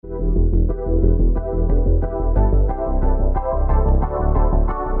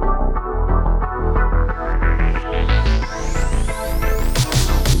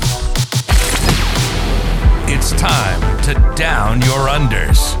Down your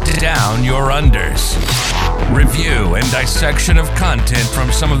unders. Down your unders. Review and dissection of content from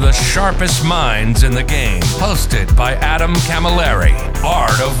some of the sharpest minds in the game. Hosted by Adam Camilleri.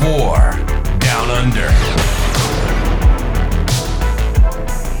 Art of War. Down Under.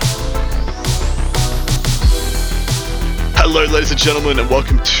 Hello, ladies and gentlemen, and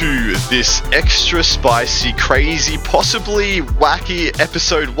welcome to this extra spicy, crazy, possibly wacky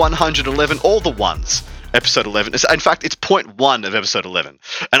episode 111. All the ones. Episode 11. In fact, it's point 1 of episode 11.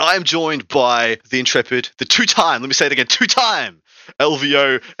 And I am joined by the intrepid, the two-time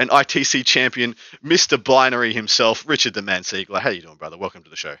LVO and ITC champion, Mr. Binary himself, Richard the Man Siegler. How you doing, brother? Welcome to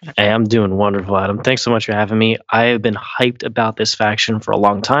the show. Hey, I'm doing wonderful, Adam. Thanks so much for having me. I have been hyped about this faction for a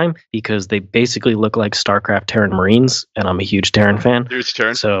long time because they basically look like StarCraft Terran Marines, and I'm a huge Terran fan. You're a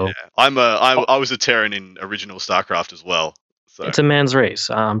Terran? So yeah. I was a Terran in original StarCraft as well. So. It's a man's race.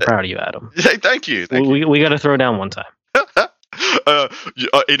 I'm proud of you, Adam. Hey, thank you. We got to throw down one time.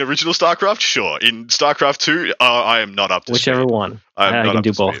 In original StarCraft, sure. In StarCraft 2, I am not up to Whichever speed. one. I can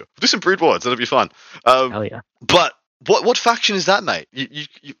do both. Do some brood wars. That'll be fun. Hell yeah. But what faction is that, mate?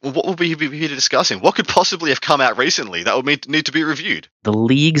 What will we be here discussing? What could possibly have come out recently that would need to be reviewed? The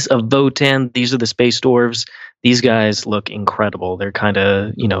Leagues of Votann. These are the space dwarves. These guys look incredible. They're kind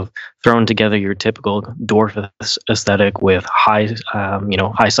of, throwing together your typical dwarf aesthetic with high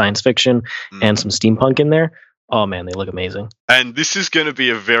science fiction and some steampunk in there. Oh man, they look amazing. And this is going to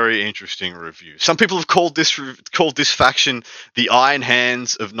be a very interesting review. Some people have called this faction the Iron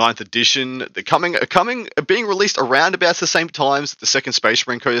Hands of 9th edition. They're being released around about the same times that the second Space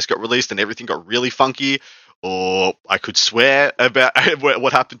Marine Codex got released and everything got really funky. Or I could swear about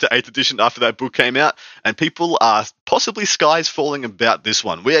what happened to 8th edition after that book came out. And people are possibly skies falling about this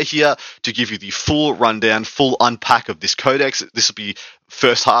one. We are here to give you the full rundown, full unpack of this codex. This will be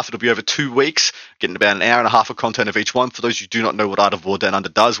first half. It'll be over 2 weeks, getting about an hour and a half of content of each one. For those who do not know what Art of War Down Under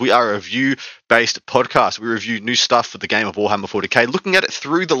does, we are a review-based podcast. We review new stuff for the game of Warhammer 40k, looking at it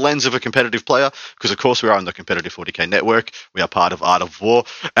through the lens of a competitive player, because of course we are on the competitive 40k network. We are part of Art of War.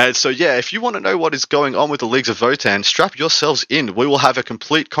 And so yeah, if you want to know what is going on with the Leagues of Votann, strap yourselves in. We will have a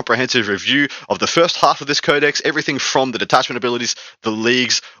complete comprehensive review of the first half of this codex, everything from the detachment abilities, the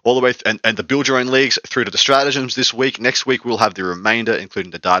leagues, all the way and the build your own leagues through to the stratagems this week. Next week we'll have the remainder,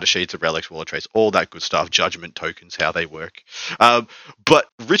 including the data sheets, the relics, war traits, all that good stuff, judgment tokens, how they work. But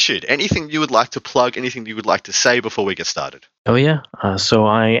Richard, anything you would like to plug, anything you would like to say before we get started? Oh yeah. So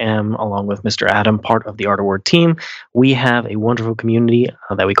I am, along with Mr. Adam, part of the Art of War team. We have a wonderful community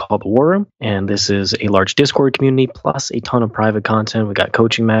that we call the War Room, and this is a large Discord community plus a ton of private content. We've got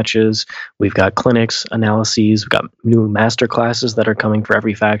coaching matches, we've got clinics, analyses, we've got new master classes that are coming for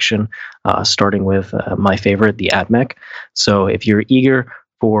every faction, starting with my favorite, the AdMech. So if you're eager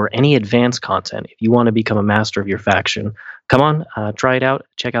for any advanced content, if you want to become a master of your faction, come on, try it out.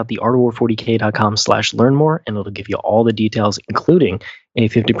 Check out the artofwar40k.com/learn more, and it'll give you all the details, including a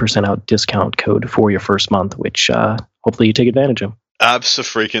 50% out discount code for your first month, which hopefully you take advantage of.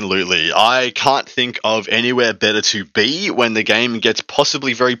 Absolutely. I can't think of anywhere better to be when the game gets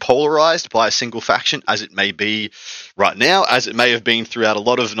possibly very polarized by a single faction, as it may be right now, as it may have been throughout a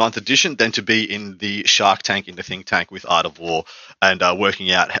lot of 9th edition, than to be in the Shark Tank, in the think tank with Art of War, and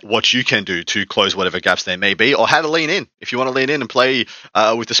working out what you can do to close whatever gaps there may be, or how to lean in, if you want to lean in and play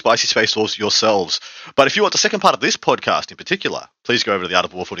with the Spicy Space Dwarves yourselves. But if you want the second part of this podcast in particular, please go over to the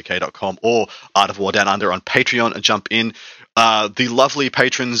artofwar40k.com or Art of War Down Under on Patreon and jump in. The lovely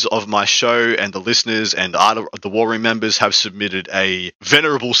patrons of my show and the listeners and the War Room members have submitted a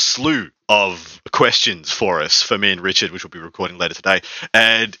venerable slew of questions for us, for me and Richard, which we'll be recording later today.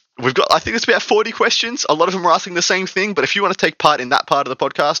 And we've got, I think it's about 40 questions. A lot of them are asking the same thing, but if you want to take part in that part of the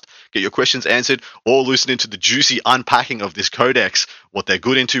podcast, get your questions answered, or listen into the juicy unpacking of this codex, what they're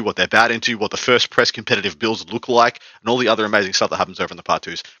good into, what they're bad into, what the first press competitive builds look like, and all the other amazing stuff that happens over in the part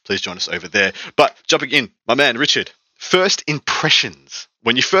 2s, please join us over there. But jumping in, my man, Richard, first impressions.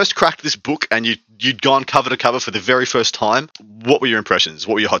 When you first cracked this book and you'd gone cover to cover for the very first time, what were your impressions?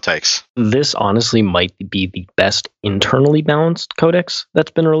 What were your hot takes? This honestly might be the best internally balanced codex that's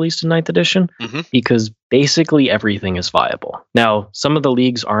been released in 9th edition, because basically everything is viable. Now, some of the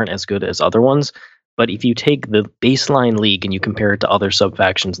leagues aren't as good as other ones, but if you take the baseline league and you compare it to other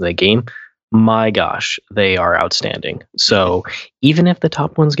sub-factions in the game, my gosh, they are outstanding. So even if the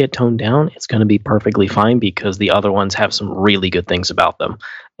top ones get toned down, it's going to be perfectly fine because the other ones have some really good things about them.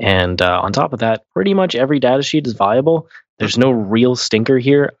 And on top of that, pretty much every data sheet is viable. There's no real stinker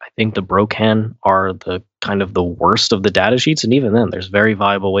here. I think the Brocan are the kind of the worst of the data sheets. And even then, there's very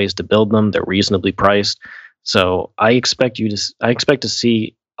viable ways to build them. They're reasonably priced. So I expect to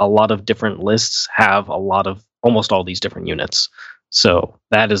see a lot of different lists have a lot of almost all these different units. So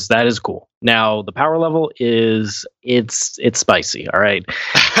that is cool. Now the power level is it's spicy. All right,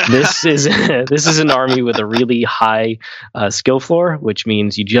 this is an army with a really high skill floor, which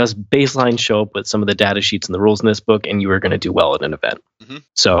means you just baseline show up with some of the data sheets and the rules in this book, and you are going to do well at an event. Mm-hmm.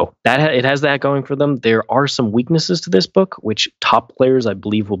 So that it has that going for them. There are some weaknesses to this book, which top players I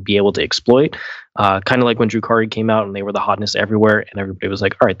believe will be able to exploit. Kind of like when Drukhari came out and they were the hotness everywhere, and everybody was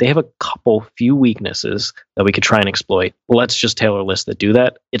like, all right, they have a few weaknesses that we could try and exploit. Let's just tailor lists that do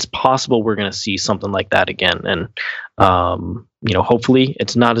that. It's possible we're going to see something like that again. And, hopefully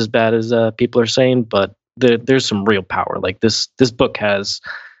it's not as bad as people are saying, but there's some real power. Like this book has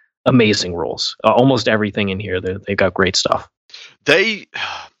amazing rules. Almost everything in here, they've got great stuff.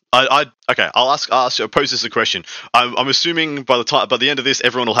 I'll pose this a question. I'm assuming by the end of this,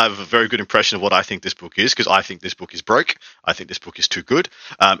 everyone will have a very good impression of what I think this book is, because I think this book is broke. I think this book is too good,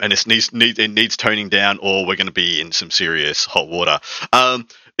 and it needs toning down, or we're going to be in some serious hot water.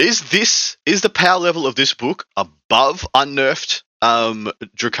 Is the power level of this book above unnerfed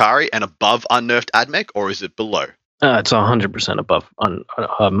Drukhari and above unnerfed Admech, or is it below? It's 100% above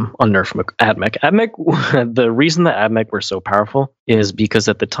unnerfed Admech. Admech, the reason that Admech were so powerful is because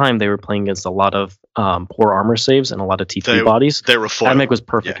at the time they were playing against a lot of poor armor saves and a lot of T3 bodies. They were foil. Admech was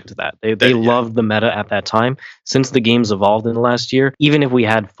perfect into that. They loved the meta at that time. Since the game's evolved in the last year, even if we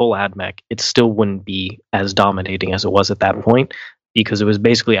had full Admech, it still wouldn't be as dominating as it was at that point, because it was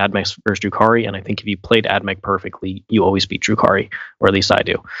basically Admech versus Drukhari, and I think if you played Admech perfectly, you always beat Drukhari, or at least I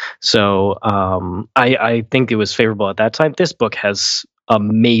do. So I think it was favorable at that time. This book has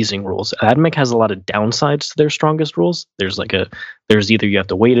amazing rules. Admech has a lot of downsides to their strongest rules. There's either you have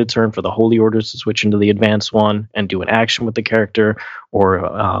to wait a turn for the Holy Orders to switch into the advanced one and do an action with the character, or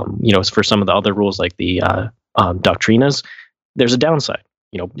for some of the other rules like the Doctrinas, there's a downside.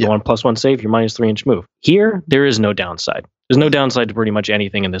 1+1 save, your -3-inch move. Here, there is no downside. There's no downside to pretty much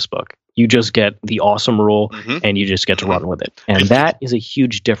anything in this book. You just get the awesome rule, and you just get to run with it. And that is a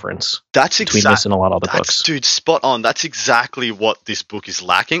huge difference between this and a lot of other books. Dude, spot on. That's exactly what this book is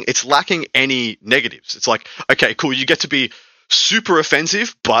lacking. It's lacking any negatives. It's like, okay, cool, you get to be super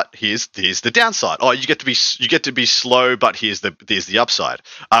offensive, but here's the downside. Oh, you get to be slow, but here's the upside.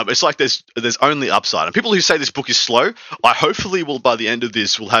 It's like there's only upside. And people who say this book is slow, I hopefully will, by the end of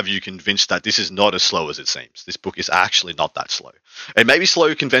this, will have you convinced that this is not as slow as it seems. This book is actually not that slow. It may be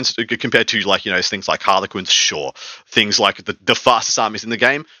slow compared to things like Harlequins, sure. Things like the fastest armies in the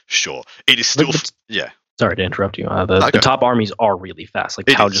game, sure. It is still Sorry to interrupt you. The top armies are really fast. Like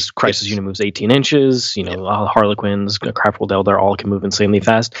Talge's Crisis unit moves 18 inches. Harlequins, Craftful Del, they all can move insanely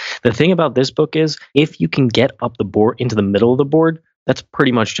fast. The thing about this book is, if you can get up the board into the middle of the board, that's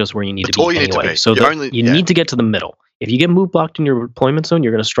pretty much just where you need to be anyway. So you need to get to the middle. If you get move blocked in your deployment zone,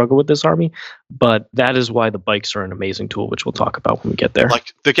 you're going to struggle with this army. But that is why the bikes are an amazing tool, which we'll talk about when we get there.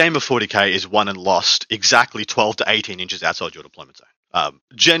 Like, the game of 40k is won and lost exactly 12 to 18 inches outside your deployment zone.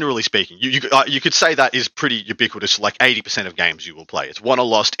 Generally speaking, you could say that is pretty ubiquitous. Like 80% of games you will play, it's won or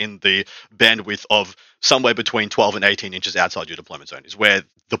lost in the bandwidth of somewhere between 12 and 18 inches outside your deployment zone. Is where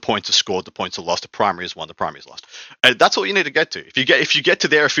the points are scored, the points are lost. The primary is won, the primary is lost. That's all you need to get to. If you get to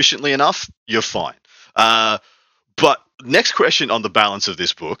there efficiently enough, you're fine. But next question on the balance of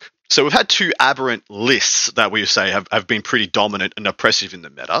this book. So we've had two aberrant lists that we say have been pretty dominant and oppressive in the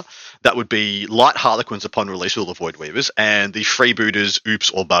meta. That would be Light Harlequins upon release with all the Void Weavers, and the Freebooters, Oops,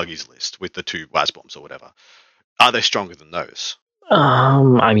 or Buggies list with the 2 Waz Bombs or whatever. Are they stronger than those?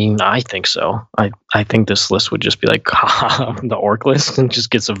 I think so. I think this list would just be like the Orc list and just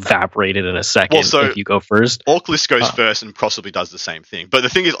gets evaporated in a second if you go first. Orc list goes first and possibly does the same thing. But the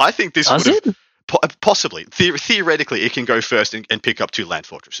thing is, I think this would have... Possibly, theoretically, it can go first and pick up 2 land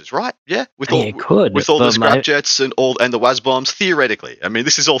fortresses, right? Yeah, with all the scrap jets and the Waz bombs. Theoretically, I mean,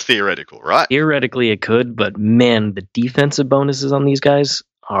 this is all theoretical, right? Theoretically, it could, but man, the defensive bonuses on these guys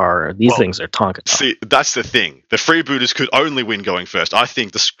things are Tonka. See, that's the thing. The freebooters could only win going first. I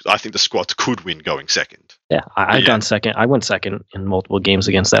think the squads could win going second. Yeah, I've gone second. I went second in multiple games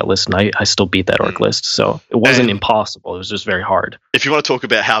against that list, and I still beat that Orc list. So it wasn't impossible. It was just very hard. If you want to talk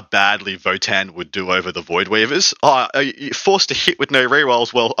about how badly Votann would do over the Void Weavers, you're forced to hit with no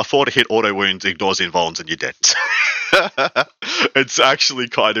rerolls. Well, a 4 to hit auto wounds ignores invulns, and you're dead. It's actually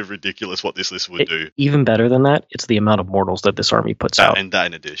kind of ridiculous what this list would do. Even better than that, it's the amount of mortals that this army puts out. And that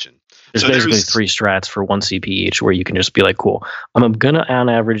in addition. There's basically 3 strats for 1 CP each, where you can just be like, cool, I'm going to on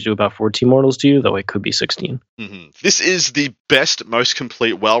average do about 14 mortals to you, though it could be 16 pristine. This is the best, most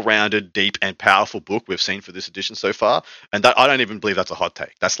complete, well-rounded, deep, and powerful book we've seen for this edition so far. And that I don't even believe that's a hot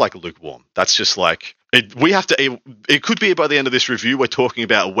take. That's like lukewarm. That's just like it could be by the end of this review, we're talking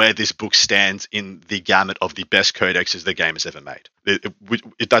about where this book stands in the gamut of the best codexes the game has ever made.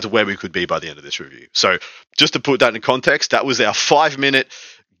 That's where we could be by the end of this review. So just to put that in context, that was our 5-minute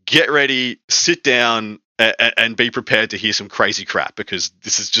get ready, sit down, and be prepared to hear some crazy crap, because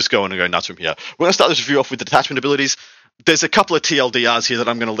this is just going to go nuts from here. We're going to start this review off with the detachment abilities. There's a couple of TLDRs here that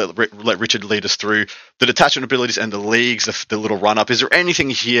I'm going to let Richard lead us through. The detachment abilities and the leagues, the little run-up. Is there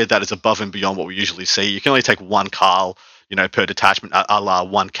anything here that is above and beyond what we usually see? You can only take one Carl, per detachment, a la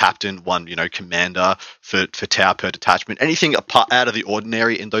one captain, one, commander for Tau per detachment. Anything out of the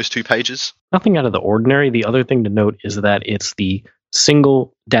ordinary in those 2 pages? Nothing out of the ordinary. The other thing to note is that it's the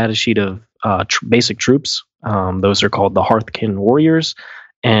single data sheet of basic troops. Those are called the Hearthkin Warriors,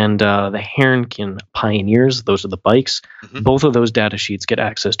 and the Heronkin Pioneers. Those are the bikes. Both of those data sheets get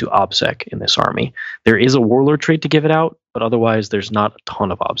access to OBSEC in this army. There is a warlord trait to give it out, but otherwise there's not a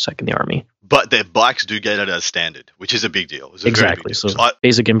ton of OBSEC in the army. But their bikes do get it as standard, which is a big deal. Exactly. So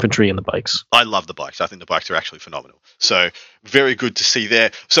basic infantry and the bikes. I love the bikes. I think the bikes are actually phenomenal. So very good to see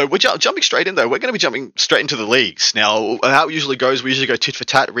there. So we're jumping straight in, though. We're going to be jumping straight into the leagues. Now, how it usually goes, we usually go tit for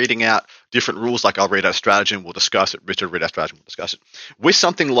tat, reading out different rules. Like I'll read out stratagem, we'll discuss it. Richard will read out stratagem, we'll discuss it. With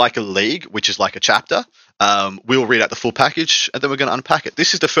something like a league, which is like a chapter, we'll read out the full package, and then we're going to unpack it.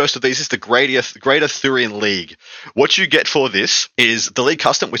 This is the first of these. This is the Greater Thurian League. What you get for this is the League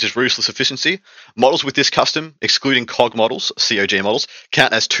Custom, which is Ruthless Efficiency. Models with this custom, excluding COG models, COG models,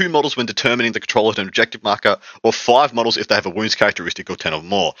 count as 2 models when determining the control of an objective marker, or 5 models if they have a wounds characteristic or 10 or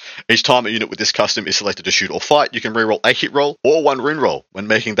more. Each time a unit with this custom is selected to shoot or fight, you can reroll a hit roll or 1 wound roll when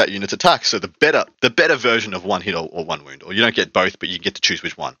making that unit's attack. So the better version of 1 hit or 1 wound, or you don't get both, but you get to choose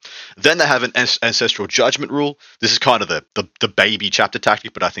which one. Then they have an Ancestral Judgment rule. This is kind of the baby chapter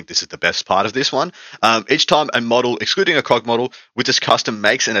tactic, but I think this is the best part of this one. Each time a model, excluding a COG model, with this custom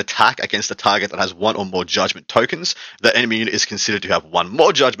makes an attack against a target that has 1 or more judgment tokens, the enemy unit is considered to have 1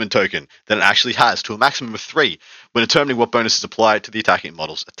 more judgment token than it actually has, to a maximum of 3, when determining what bonuses apply to the attacking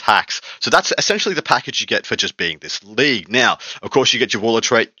model's attacks. So that's essentially the package you get for just being this league. Now, of course, you get your warlord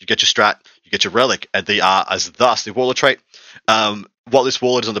trait, you get your strat, you get your relic, and they are as thus. The warlord trait, while this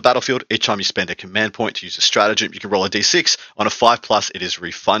warlord is on the battlefield, each time you spend a command point to use a stratagem, you can roll a d6. On a 5+, it is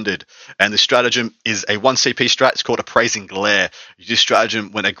refunded. And the stratagem is a 1 CP strat. It's called Appraising Glare. You use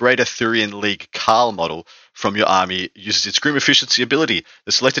stratagem when a Greater Thurian League Carl model from your army uses its Grim Efficiency ability.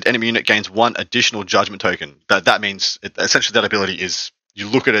 The selected enemy unit gains 1 additional judgment token. That means, essentially, that ability is you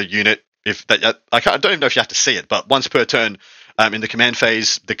look at a unit. I don't even know if you have to see it, but once per turn, in the command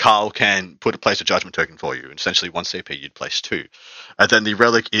phase, the Carl can place a judgment token for you. And essentially, 1 CP, you'd place 2. And then the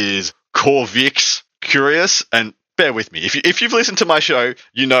relic is Corvix Curious. And bear with me. If you've listened to my show,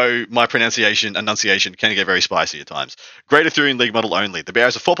 you know my enunciation can get very spicy at times. Greater Thurian League model only. The bearer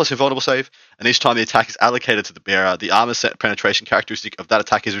has a 4+ invulnerable save, and each time the attack is allocated to the bearer, the armor set penetration characteristic of that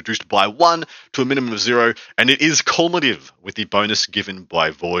attack is reduced by 1 to a minimum of 0, and it is cumulative with the bonus given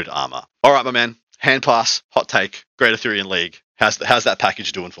by Void Armor. All right, my man. Hand pass, hot take, Greater Thurian League. How's that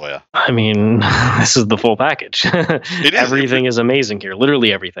package doing for you? I mean, this is the full package. Everything is amazing here.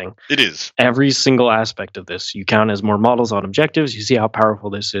 Literally everything. It is. Every single aspect of this. You count as more models on objectives. You see how powerful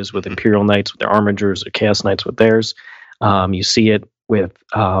this is with Imperial Knights with their armigers or Chaos Knights with theirs. You see it with,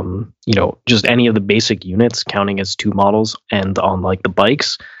 just any of the basic units counting as 2 models, and on like the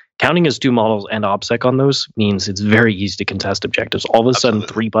bikes. Counting as 2 models and OBSEC on those means it's very easy to contest objectives. All of a sudden,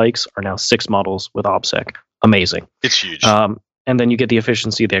 3 bikes are now 6 models with OBSEC. Amazing. It's huge. And then you get the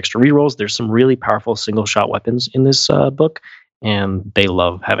efficiency of the extra rerolls. There's some really powerful single-shot weapons in this book, and they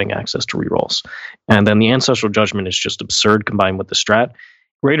love having access to rerolls. And then the Ancestral Judgment is just absurd combined with the strat.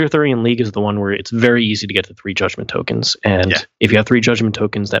 Greater Thurian League is the one where it's very easy to get to 3 judgment tokens. And if you have 3 judgment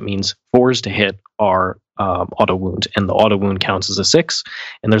tokens, that means 4s to hit are auto wound, and the auto wound counts as a 6.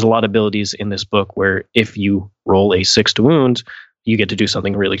 And there's a lot of abilities in this book where if you roll a 6 to wound, you get to do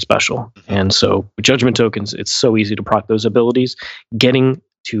something really special. And so with judgment tokens, it's so easy to proc those abilities. Getting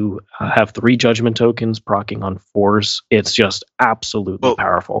to have 3 judgment tokens procking on 4s, it's just absolutely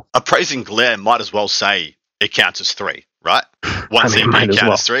powerful. Appraising Glare might as well say it counts as 3, right? 1 CP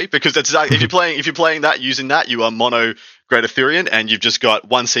counts as 3, because that's if you're playing that, using that, you are mono Greater Thurian, and you've just got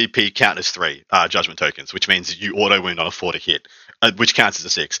 1 CP count as 3 judgment tokens, which means you auto wound on a 4 to hit, which counts as a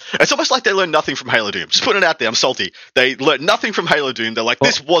 6. It's almost like they learned nothing from Halo Doom. Just putting it out there, I'm salty. They learned nothing from Halo Doom. They're like,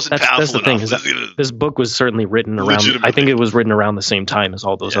 this wasn't powerful enough. That's the thing. This book was certainly written around. I think it was written around the same time as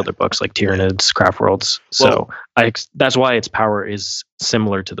all those other books, like Tyranids, Craft Worlds. So That's why its power is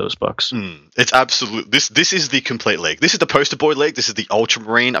similar to those books. It's absolute. This is the complete league. This is the poster boy league. This is the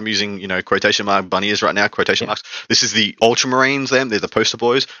Ultramarine. I'm using quotation mark bunny ears right now. Quotation marks. This is the Ultramarines. They're the poster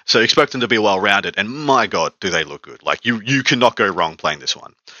boys. So expect them to be well rounded. And my God, do they look good? Like you cannot go wrong playing this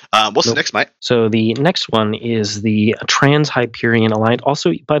one. What's the next, mate? So the next one is the Trans-Hyperion Alliance.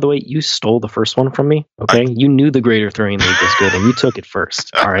 Also, by the way, you stole the first one from me. Okay, you knew the Greater Thurian League was good, and you took it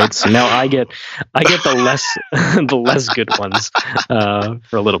first. All right, so now I get the less the less good ones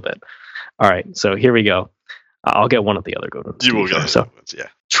for a little bit. All right, so here we go. I'll get one of the other good ones. You will get the other ones, yeah.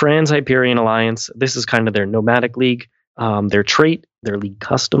 Trans-Hyperion Alliance. This is kind of their nomadic league. Their trait, their league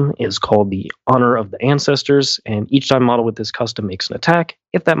custom, is called the Honor of the Ancestors, and each time model with this custom makes an attack.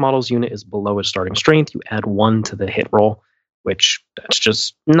 If that model's unit is below its starting strength, you add 1 to the hit roll, which that's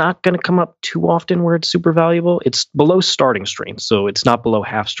just not going to come up too often where it's super valuable. It's below starting strength, so it's not below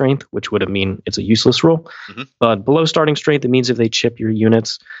half strength, which would mean it's a useless roll. But below starting strength, it means if they chip your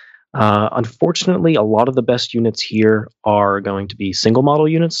units. Unfortunately, a lot of the best units here are going to be single model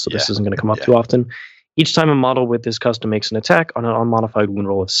units, so this isn't going to come up too often. Each time a model with this custom makes an attack on an unmodified wound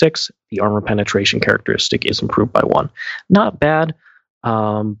roll of 6, the armor penetration characteristic is improved by 1. Not bad,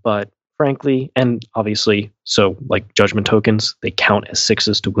 but frankly, and obviously, so like judgment tokens, they count as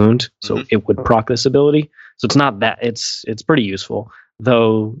 6s to wound, so it would proc this ability. So it's not that, it's pretty useful.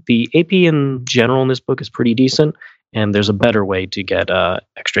 Though the AP in general in this book is pretty decent, and there's a better way to get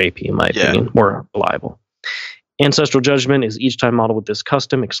extra AP, in my opinion, more reliable. Ancestral Judgment is each time model with this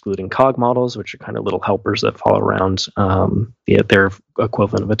custom, excluding cog models, which are kind of little helpers that follow around their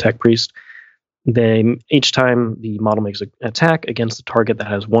equivalent of a tech priest. Each time the model makes an attack against the target that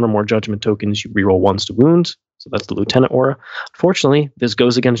has 1 or more judgment tokens, you reroll 1s to wound. So that's the Lieutenant aura. Unfortunately, this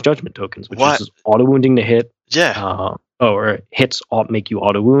goes against judgment tokens, which is auto wounding to hit. Or hits make you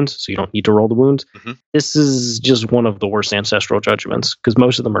auto wound, so you don't need to roll the wound. This is just one of the worst ancestral judgments because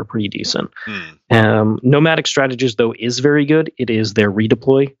most of them are pretty decent. Nomadic Strategist, though, is very good. It is their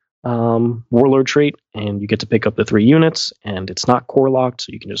redeploy warlord trait, and you get to pick up the 3 units, and it's not core locked,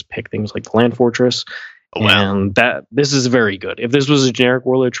 so you can just pick things like the Land Fortress. And this is very good. If this was a generic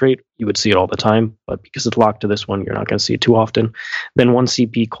warlord trait, you would see it all the time, but because it's locked to this one, you're not going to see it too often. Then 1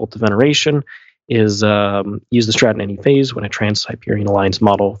 CP Cult of Veneration is use the strat in any phase. When a Trans-Hyperion Alliance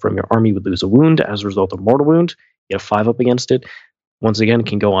model from your army would lose a wound as a result of mortal wound, you have 5 up against it. Once again,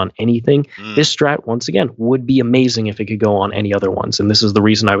 can go on anything. This strat, once again, would be amazing if it could go on any other ones. And this is the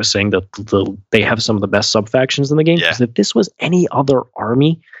reason I was saying that they have some of the best sub-factions in the game. Because if this was any other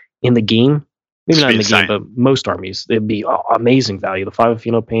army in the game, maybe not in the game, but most armies, it'd be amazing value. The 5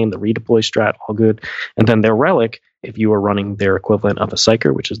 of Pain, the redeploy strat, all good. And then their relic, if you are running their equivalent of a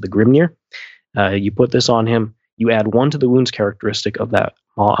Psyker, which is the Grimnir, you put this on him, you add 1 to the wounds characteristic of that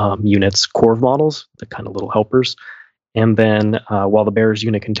unit's Corv models, the kind of little helpers. And then while the bearer's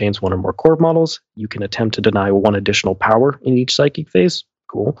unit contains 1 or more Corv models, you can attempt to deny 1 additional power in each psychic phase.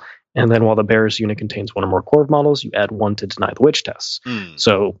 Cool. And then while the bearer's unit contains 1 or more Corv models, you add 1 to deny the witch tests.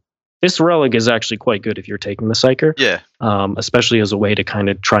 So this relic is actually quite good if you're taking the Psyker. Especially as a way to kind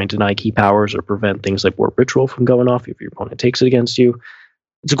of try and deny key powers or prevent things like Warp Ritual from going off if your opponent takes it against you.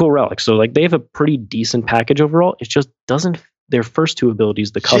 It's a cool relic. So like they have a pretty decent package overall. It just doesn't. Their first 2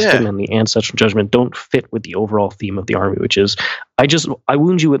 abilities, the custom and the ancestral judgment, don't fit with the overall theme of the army, which is I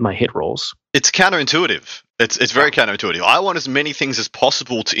wound you with my hit rolls. It's counterintuitive. It's very counterintuitive. I want as many things as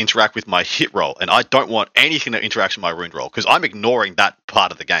possible to interact with my hit roll, and I don't want anything that interacts with my wound roll because I'm ignoring that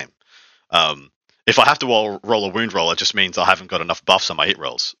part of the game. If I have to roll a wound roll, it just means I haven't got enough buffs on my hit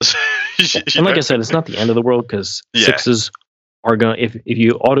rolls. And like I said, it's not the end of the world because 6s are going. If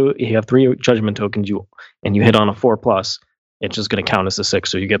you have 3 judgment tokens, you hit on a 4+, it's just going to count as a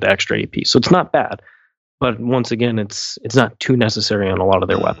 6, so you get the extra AP. So it's not bad, but once again, it's not too necessary on a lot of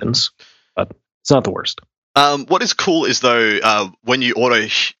their weapons, but it's not the worst. What is cool is though when you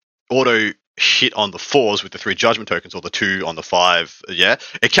auto hit on the 4s with the 3 judgment tokens or the 2 on the 5,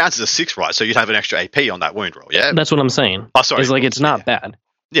 it counts as a 6, right? So you'd have an extra AP on that wound roll. That's what I'm saying. Oh, sorry, it's like it's not bad.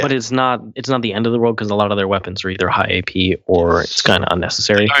 But it's not the end of the world because a lot of their weapons are either high AP or it's kind of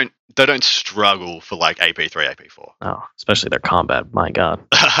unnecessary. They don't struggle for like AP3, AP4. Oh, especially their combat. My God.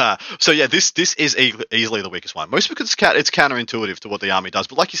 So this is easily the weakest one. Most because it's counterintuitive to what the army does.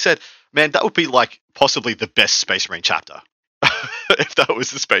 But like you said, man, that would be like possibly the best Space Marine chapter. If that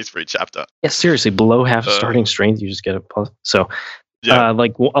was the Space Marine chapter. Yeah, seriously, below half starting strength, you just get a plus. So,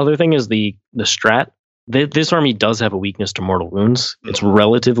 other thing is the strat. This army does have a weakness to mortal wounds. It's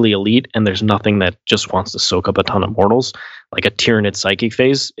relatively elite, and there's nothing that just wants to soak up a ton of mortals. Like a Tyranid Psychic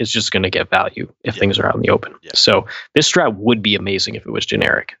phase is just going to get value if things are out in the open. So this strat would be amazing if it was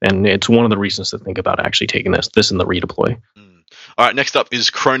generic, and it's one of the reasons to think about actually taking this in the redeploy. All right, next up is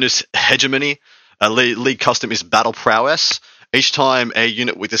Cronus Hegemony. League custom is Battle Prowess. Each time a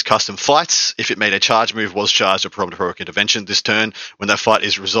unit with this custom fights, if it made a charge move, was charged, or performed a heroic intervention this turn, when that fight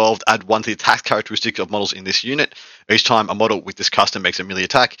is resolved, add 1 to the attack characteristic of models in this unit. Each time a model with this custom makes a melee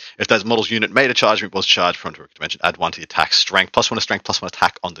attack, if that model's unit made a charge move, was charged, performed a heroic intervention, add 1 to the attack strength, +1 to strength, +1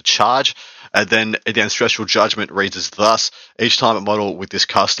 attack on the charge. And then Stressful Judgment reads as thus: each time a model with this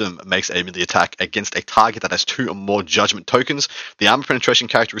custom makes a melee attack against a target that has 2 or more judgment tokens, the armor penetration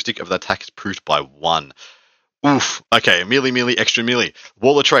characteristic of the attack is improved by 1. Oof. Okay, melee, extra melee.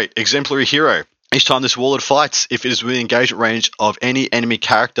 Warlord trait, Exemplary Hero. Each time this warlord fights, if it is within engagement range of any enemy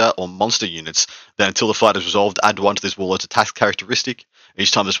character or monster units, then until the fight is resolved, add 1 to this warlord's attack characteristic.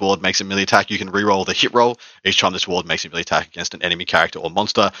 Each time this warlord makes a melee attack, you can reroll the hit roll. Each time this warlord makes a melee attack against an enemy character or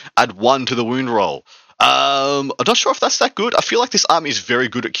monster, add 1 to the wound roll. I'm not sure if that's that good. I feel like this army is very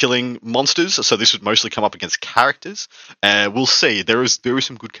good at killing monsters, so this would mostly come up against characters. We'll see. There is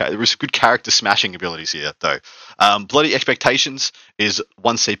some good character smashing abilities here, though. Bloody Expectations is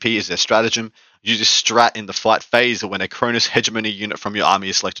 1 CP is their stratagem. Use this strat in the fight phase, or when a Cronus Hegemony unit from your army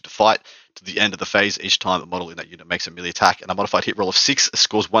is selected to fight. To the end of the phase, each time a model in that unit makes a melee attack, and a modified hit roll of 6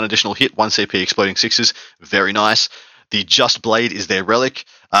 scores 1 additional hit, 1 CP exploding 6s. Very nice. The Just Blade is their relic.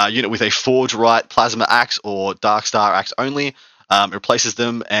 Unit with a Forge Right Plasma Axe or Dark Star Axe only. It replaces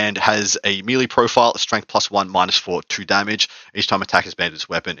them and has a melee profile, strength +1, -4, 2 damage. Each time attack is banned with this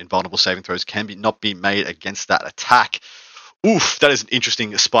weapon, invulnerable saving throws can not be made against that attack. Oof, that is an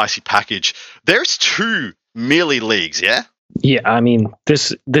interesting, spicy package. There's 2 melee leagues, yeah? Yeah, I mean,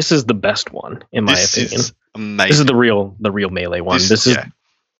 this is the best one, in my opinion. This is amazing. This is the real melee one.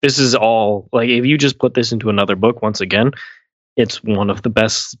 This is all, like, if you just put this into another book, once again, it's one of the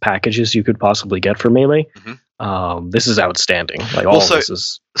best packages you could possibly get for melee. This is outstanding. Like, all of this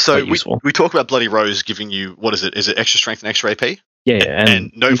is useful. We talk about Bloody Rose giving you, what is it? Is it extra strength and extra AP? Yeah,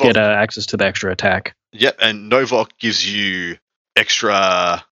 and Novok, you get access to the extra attack. Yep, and Novok gives you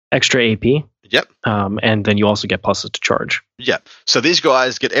extra AP. Yep. And then you also get pluses to charge. Yep. So these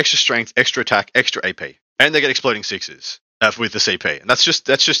guys get extra strength, extra attack, extra AP, and they get exploding 6s. With the CP, and that's just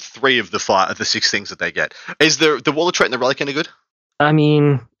 3 of the 6 things that they get. Is the Warlord trait and the relic any good? I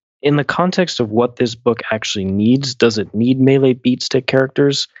mean, in the context of what this book actually needs, does it need melee beat stick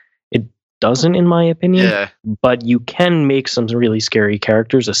characters? It doesn't, in my opinion. Yeah. But you can make some really scary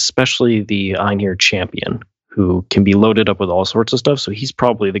characters, especially the Einhir Champion, who can be loaded up with all sorts of stuff. So he's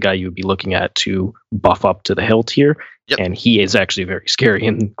probably the guy you would be looking at to buff up to the hill tier, and he is actually very scary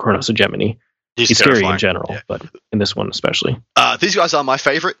in Cronus Hegemony. He's scary in general, but in this one especially. These guys are my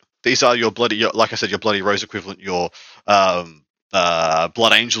favorite. These are your like I said, your Bloody Rose equivalent, your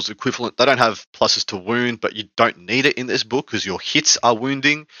Blood Angels equivalent. They don't have pluses to wound, but you don't need it in this book because your hits are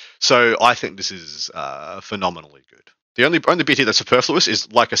wounding. So I think this is phenomenally good. The only bit here that's superfluous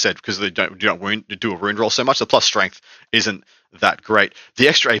is, like I said, because they do a wound roll so much. The plus strength isn't that great. The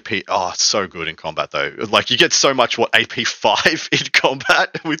extra AP, it's so good in combat though. Like, you get so much AP 5 in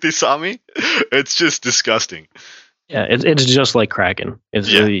combat with this army. It's just disgusting. Yeah, it's just like Kraken. It's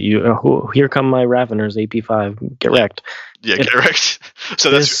here come my Raveners, AP 5, get wrecked. Yeah, get wrecked. So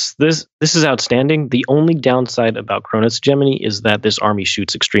this is outstanding. The only downside about Cronus Hegemony is that this army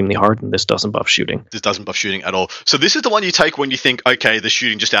shoots extremely hard, and this doesn't buff shooting. This doesn't buff shooting at all. So this is the one you take when you think, okay, the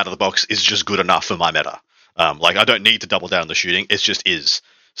shooting just out of the box is just good enough for my meta. Like, I don't need to double down on the shooting. It just is.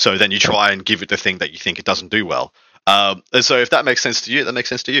 So then you try and give it the thing that you think it doesn't do well. And so if that makes sense to you, that makes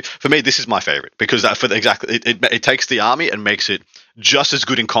sense to you. For me, this is my favorite because it takes the army and makes it just as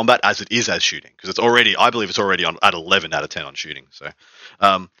good in combat as it is as shooting, because I believe it's already on at 11 out of 10 on shooting. So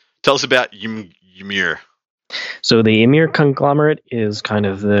tell us about Ymir. So the Ymir conglomerate is kind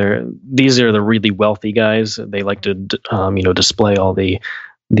of these are the really wealthy guys. They like to display all the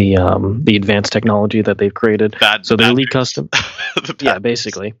advanced technology that they've created. So they're elite custom. Yeah,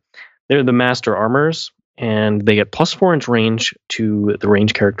 basically. They're the master armors, and they get +4 inch range to the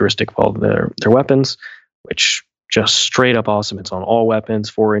range characteristic of all their weapons, which just straight up awesome. It's on all weapons.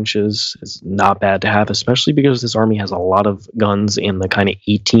 4 inches is not bad to have, especially because this army has a lot of guns in the kind of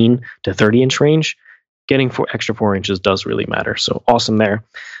 18 to 30 inch range. Getting extra 4 inches does really matter. So awesome there.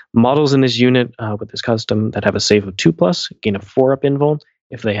 Models in this unit with this custom that have a save of 2+, gain a 4-up invul.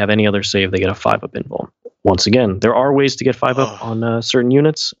 If they have any other save, they get a 5-up invul. Once again, there are ways to get 5-up on certain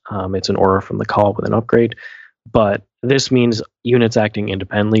units. It's an aura from the call with an upgrade. But this means units acting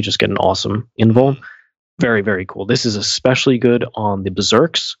independently just get an awesome invul. Very, very cool. This is especially good on the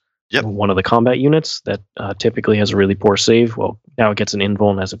Berserks. Yep. One of the combat units that typically has a really poor save. Well, now it gets an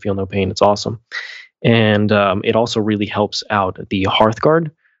invuln, has a feel no pain. It's awesome. And it also really helps out the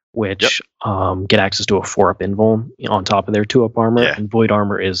Hearthguard, which get access to a 4-up invuln on top of their 2-up armor. Yeah. And Void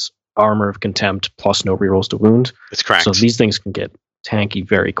Armor is Armor of Contempt plus no rerolls to wound. It's cracked. So these things can get tanky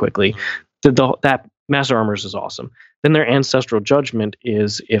very quickly. That Master Armors is awesome. Then their Ancestral Judgment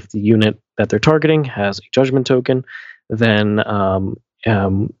is if the unit that they're targeting has a Judgment token, then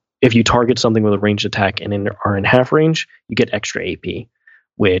if you target something with a ranged attack and are in half range, you get extra AP,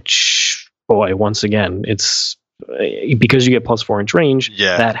 which, boy, once again, it's because you get plus 4-inch range,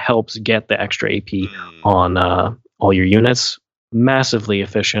 that helps get the extra AP on all your units. Massively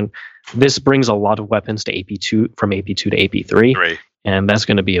efficient. This brings a lot of weapons to AP2, from AP2 to AP3. And that's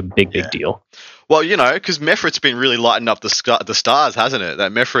going to be a big deal. Well, because Mephrit's been really lighting up the stars, hasn't it?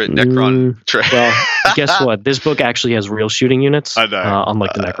 That Mephrit Necron. Well, guess what? This book actually has real shooting units, I know.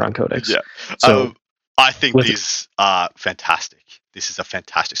 unlike the Necron Codex. Yeah. So I think these are fantastic. This is a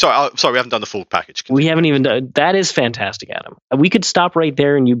fantastic. Sorry, we haven't done the full package. We haven't even done. That is fantastic, Adam. We could stop right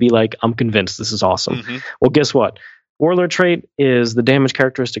there, and you'd be like, "I'm convinced this is awesome." Mm-hmm. Well, guess what? Warlord trait is the damage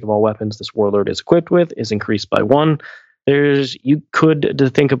characteristic of all weapons this Warlord is equipped with is increased by 1. You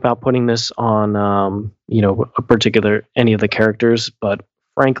could think about putting this on, any of the characters, but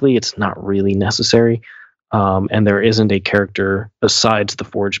frankly, it's not really necessary. And there isn't a character besides the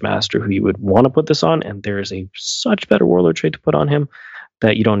Forge Master who you would want to put this on, and there is a such better Warlord trait to put on him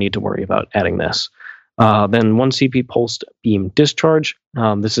that you don't need to worry about adding this. Then 1 CP Pulsed Beam Discharge.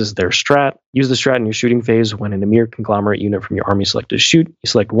 This is their strat. Use the strat in your shooting phase when an Emir Conglomerate unit from your army selected to shoot. You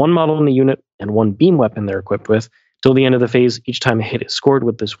select 1 model in the unit and 1 beam weapon they're equipped with. Till the end of the phase, each time a hit is scored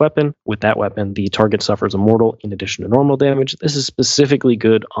with that weapon, the target suffers a mortal in addition to normal damage. This is specifically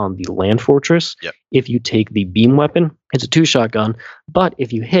good on the Land Fortress. Yep. If you take the beam weapon, it's a 2-shot gun, but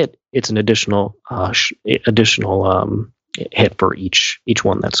if you hit, it's an additional hit for each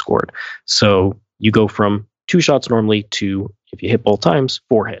one that's scored. So you go from 2 shots normally to, if you hit both times,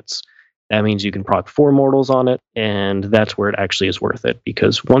 4 hits. That means you can proc 4 mortals on it, and that's where it actually is worth it,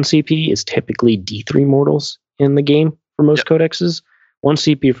 because 1 CP is typically D3 mortals in the game for most codexes. 1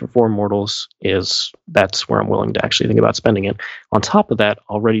 CP for 4 mortals that's where I'm willing to actually think about spending it. On top of that,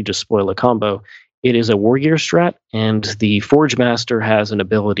 already just spoil a combo, it is a war gear strat, and the Forge Master has an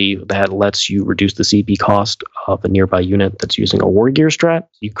ability that lets you reduce the CP cost of a nearby unit that's using a war gear strat.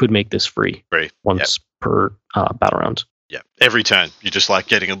 You could make this free once per battle round. Yeah, every turn you're just like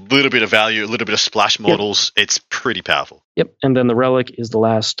getting a little bit of value, a little bit of splash mortals. It's pretty powerful. Yep, and then the relic is the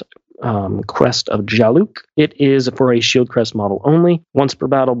last quest of Jaluk. It is for a shield crest model only. Once per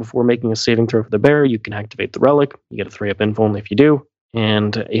battle, before making a saving throw for the bearer, you can activate the relic. You get a 3-up invuln if you do,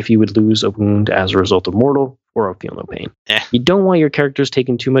 and if you would lose a wound as a result of mortal or a feel no pain. You don't want your characters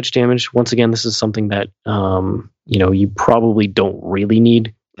taking too much damage. Once again, this is something that you probably don't really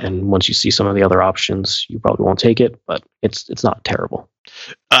need. And once you see some of the other options, you probably won't take it, but it's not terrible.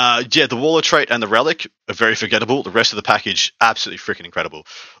 The Warlord trait and the relic are very forgettable. The rest of the package, absolutely freaking incredible.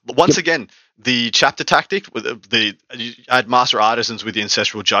 Once again, the chapter tactic, you add Master Artisans with the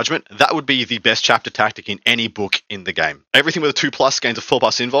Ancestral Judgment, that would be the best chapter tactic in any book in the game. Everything with a 2+ gains a 4+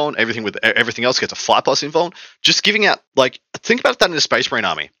 invuln. Everything else gets a 5+ invuln. Just giving out, think about that in a Space Marine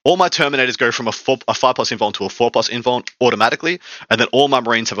army. All my Terminators go from a 5+ invuln to a 4+ invuln automatically, and then all my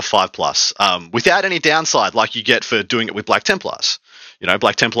Marines have a 5+, without any downside like you get for doing it with Black Templars.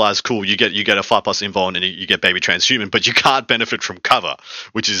 Black Templar is cool. You get a 5+ invuln and you get baby transhuman, but you can't benefit from cover,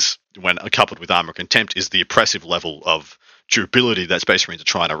 which is, when coupled with armor contempt, is the oppressive level of durability that Space Marines are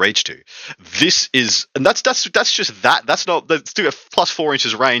trying to reach to. This is, and that's just that. That's not. Let's do a plus 4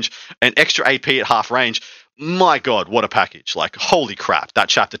 inches range and extra AP at half range. My God, what a package! Holy crap, that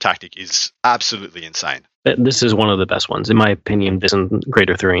chapter tactic is absolutely insane. This is one of the best ones. In my opinion, this and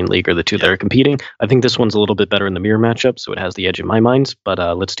Great Arthurian League are the two that are competing. I think this one's a little bit better in the mirror matchup, so it has the edge in my mind, but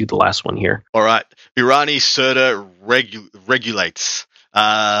let's do the last one here. All right. Irani Serta regulates.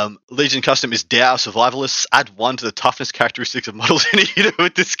 Legion custom is Dow Survivalists. Add 1 to the toughness characteristics of models in a unit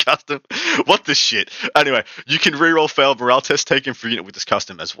with this custom. What the shit? Anyway, you can reroll failed morale tests taken for a unit with this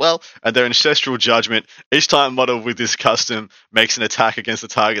custom as well. And their Ancestral Judgment. Each time a model with this custom makes an attack against a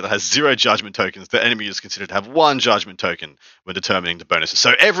target that has 0 judgment tokens, the enemy is considered to have 1 judgment token when determining the bonuses.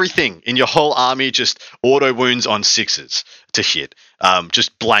 So everything in your whole army just auto wounds on 6s to hit.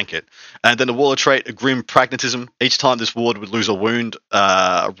 Just blanket. And then the Warlord trait, Grim Pragmatism. Each time this ward would lose a wound,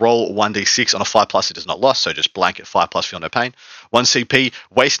 roll 1d6 on a 5+, it is not lost, so just blanket 5+, feel no pain. 1 CP,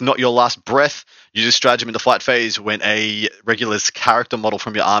 waste not your last breath. Use this stratagem in the fight phase when a regular's character model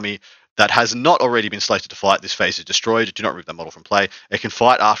from your army that has not already been selected to fight this phase is destroyed. Do not remove that model from play. It can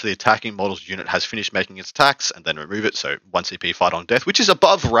fight after the attacking model's unit has finished making its attacks, and then remove it. So 1 CP fight on death, which is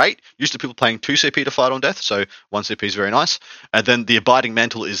above rate. Usually people playing 2 CP to fight on death, so 1 CP is very nice. And then the Abiding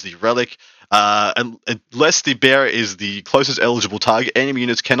Mantle is the relic. And unless the bearer is the closest eligible target, enemy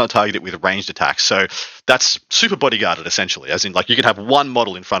units cannot target it with ranged attacks. So that's super bodyguarded, essentially, as in, like, you can have one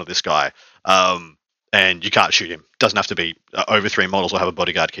model in front of this guy, and you can't shoot him. Doesn't have to be over 3 models or have a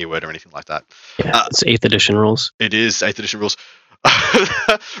bodyguard keyword or anything like that. Yeah, it's 8th edition rules. It is 8th edition rules.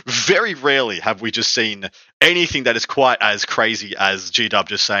 Very rarely have we just seen anything that is quite as crazy as GW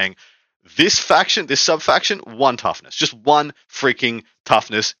just saying, this faction, this sub-faction, 1 toughness. Just 1 freaking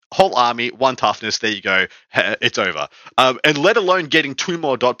toughness. Whole army, 1 toughness. There you go. It's over. And let alone getting 2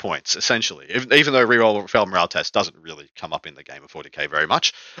 more dot points, essentially. Even though reroll failed morale test doesn't really come up in the game of 40k very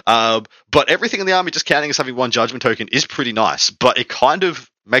much. But everything in the army just counting as having 1 judgment token is pretty nice. But it kind of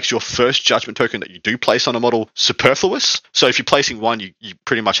makes your first judgment token that you do place on a model superfluous. So if you're placing 1, you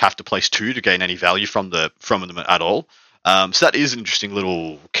pretty much have to place 2 to gain any value from them at all. So that is an interesting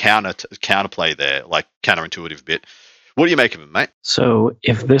little counterplay there, like counterintuitive bit. What do you make of it, mate? So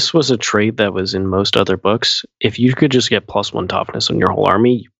if this was a trait that was in most other books, if you could just get +1 toughness on your whole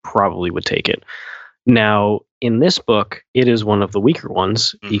army, you probably would take it. Now, in this book, it is one of the weaker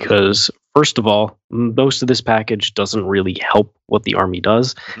ones because, first of all, most of this package doesn't really help what the army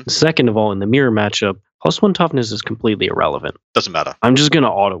does. Second of all, in the mirror matchup, +1 toughness is completely irrelevant. Doesn't matter. I'm just going to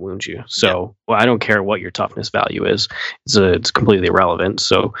auto wound you. So I don't care what your toughness value is. It's completely irrelevant.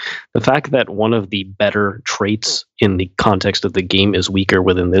 So the fact that one of the better traits in the context of the game is weaker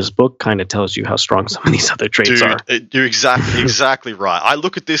within this book kind of tells you how strong some of these other traits are. You're exactly right. I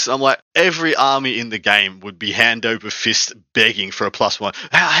look at this and I'm like, every army in the game would be hand over fist begging for a +1.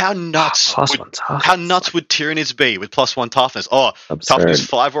 How nuts? How nuts would Tyranids be with +1 toughness? Oh, absurd. Toughness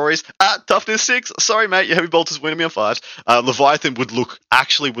 5 warriors. Toughness 6. Sorry, mate. Your heavy bolters winning me on 5s. Leviathan would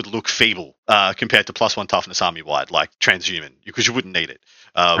look feeble compared to +1 toughness army wide, like transhuman, because you wouldn't need it.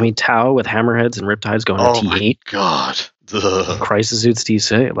 I mean, Tau with hammerheads and riptides going to T8. My God. Crisis suits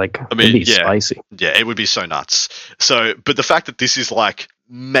T6. It'd be spicy. Yeah, it would be so nuts. So, but the fact that this is like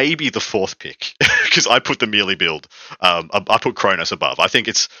maybe the 4th pick, because I put the melee build. I put Kronos above. I think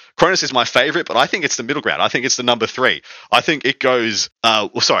Kronos is my favorite, but I think it's the middle ground. I think it's the number 3. I think it goes.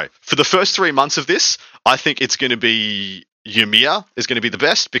 For the first 3 months of this, I think it's going to be Ymir is going to be the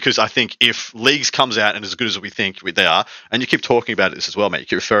best, because I think if Leagues comes out and as good as we think they are, and you keep talking about this as well, mate, you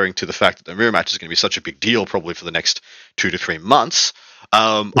keep referring to the fact that the mirror match is going to be such a big deal probably for the next 2 to 3 months.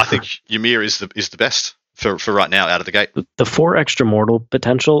 I think Ymir is the best for right now out of the gate. The 4 extra mortal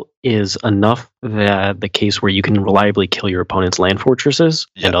potential is enough that the case where you can reliably kill your opponent's land fortresses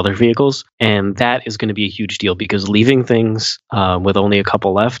and other vehicles, and that is going to be a huge deal, because leaving things with only a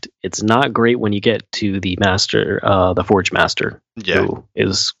couple left, it's not great when you get to the master, the Forge Master, who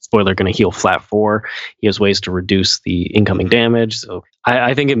is, spoiler, going to heal flat 4. He has ways to reduce the incoming damage. So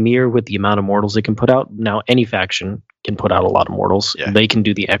I think Ymir, with the amount of mortals it can put out, now any faction can put out a lot of mortals. They can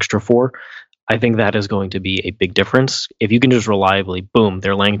do the extra 4. I think that is going to be a big difference. If you can just reliably, boom,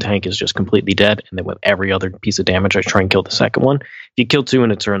 their Lang tank is just completely dead, and then with every other piece of damage, I try and kill the second one. If you kill 2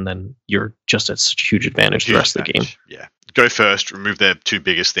 in a turn, then you're just at such a huge advantage the rest of the game. Yeah. Go first, remove their 2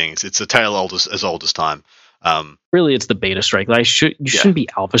 biggest things. It's a tale as old as time. Really, it's the beta strike. You shouldn't be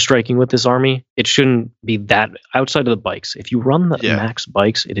alpha striking with this army. It shouldn't be that outside of the bikes. If you run the max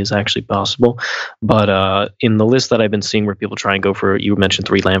bikes, it is actually possible. But in the list that I've been seeing where people try and go for, you mentioned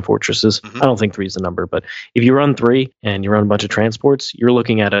 3 land fortresses. I don't think 3 is the number, but if you run 3 and you run a bunch of transports, you're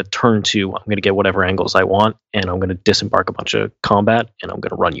looking at a turn 2. I'm going to get whatever angles I want, and I'm going to disembark a bunch of combat, and I'm going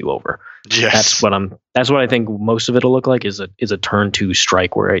to run you over. Yes. That's what I think most of it'll look like, is a turn 2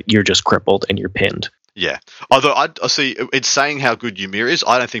 strike where you're just crippled and you're pinned. Yeah. Although I see it's saying how good Ymir is,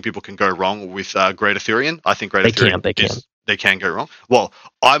 I don't think people can go wrong with Great Ethereum. I think Great Ethereum they can go wrong. Well,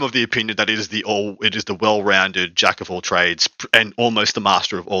 I'm of the opinion that it is the well-rounded jack of all trades and almost the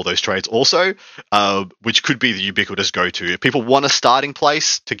master of all those trades also, which could be the ubiquitous go-to. If people want a starting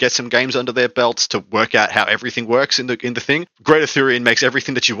place to get some games under their belts to work out how everything works in the thing, Great Ethereum makes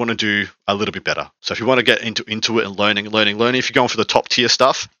everything that you want to do a little bit better. So if you want to get into it and learning, if you're going for the top tier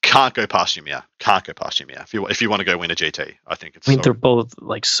stuff, can't go past Ymir. If you want to go win a GT, I think it's. They're both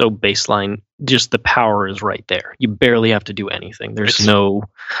like so baseline. Just the power is right there. You barely have to do anything.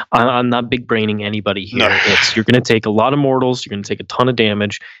 I'm not big braining anybody here. No. You're going to take a lot of mortals. You're going to take a ton of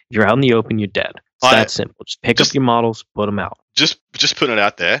damage. If you're out in the open, you're dead. It's that simple. Just pick up your models, put them out. Just putting it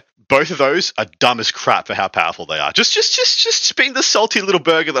out there. Both of those are dumb as crap for how powerful they are. Just being the salty little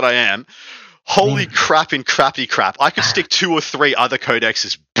burger that I am. Holy crap in crappy crap. I could stick 2 or 3 other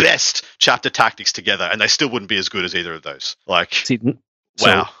codexes best chapter tactics together, and they still wouldn't be as good as either of those. Like, See,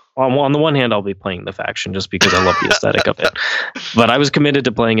 wow. So on the one hand, I'll be playing the faction just because I love the aesthetic of it. But I was committed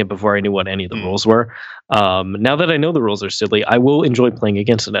to playing it before I knew what any of the rules were. Now that I know the rules are silly, I will enjoy playing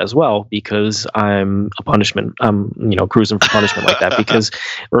against it as well because I'm a punishment. I'm cruising for punishment like that. Because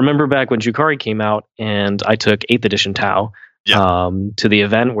remember back when Drukhari came out and I took 8th edition Tau. Yeah. To the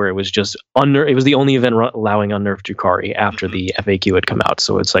event where it was just it was the only event allowing unnerved Drukhari after the FAQ had come out.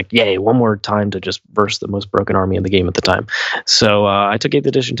 So it's like, yay, one more time to just verse the most broken army in the game at the time. So I took 8th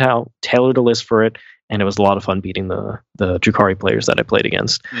edition Tau, tailored a list for it, and it was a lot of fun beating the Drukhari players that I played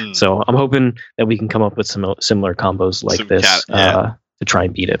against. So I'm hoping that we can come up with some similar combos like this to try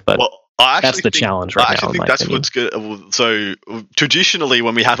and beat it. But that's the challenge right now. I actually think that's what's good. So traditionally,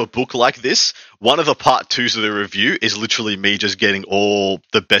 when we have a book like this, one of the part 2s of the review is literally me just getting all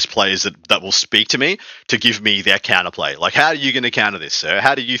the best players that will speak to me to give me their counterplay. Like, how are you going to counter this, sir?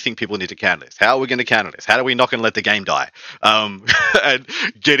 How do you think people need to counter this? How are we going to counter this? How are we not going to let the game die? And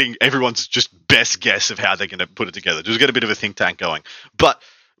getting everyone's just best guess of how they're going to put it together. Just get a bit of a think tank going. But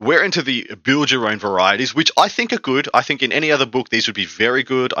we're into the build your own varieties, which I think are good. I think in any other book, these would be very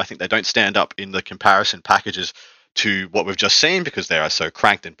good. I think they don't stand up in the comparison packages to what we've just seen because they are so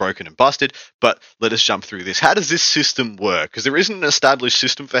cranked and broken and busted. But let us jump through this. How does this system work? Because there isn't an established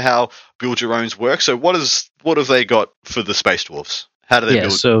system for how build your owns work. So what have they got for the Space Dwarfs? How do they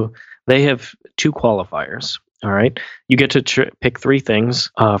build? So they have 2 qualifiers. All right. You get to pick 3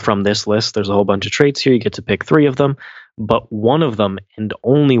 things from this list. There's a whole bunch of traits here. You get to pick 3 of them. But one of them, and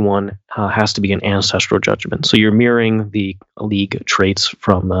only one, has to be an ancestral judgment. So you're mirroring the league traits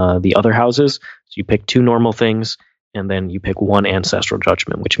from the other houses. So you pick 2 normal things, and then you pick 1 ancestral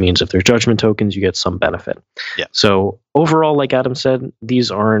judgment, which means if there's judgment tokens, you get some benefit. Yeah. So overall, like Adam said,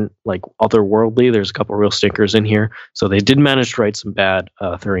 these aren't like otherworldly. There's a couple real stinkers in here. So they did manage to write some bad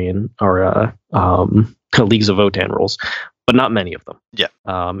Thurian or Leagues of Votann rules, but not many of them. Yeah.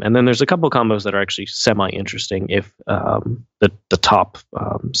 And then there's a couple combos that are actually semi-interesting if the top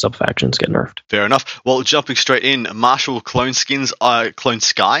sub-factions get nerfed. Fair enough. Well, jumping straight in, Martial Clone Skins, Clone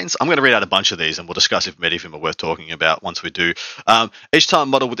Skines. I'm going to read out a bunch of these and we'll discuss if many of them are worth talking about once we do. Each time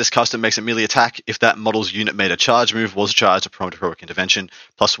model with this custom makes a melee attack, if that model's unit made a charge move, was charged, or promoted heroic intervention,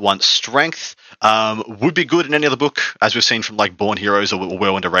 +1 strength. Would be good in any other book, as we've seen from like Born Heroes or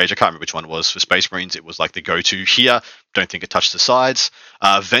Whirlwind of Rage. I can't remember which one it was. For Space Marines, it was like the go-to here. Don't think it touched the sides.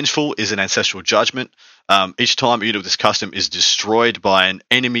 Vengeful is an ancestral judgment. Each time a unit with this custom is destroyed by an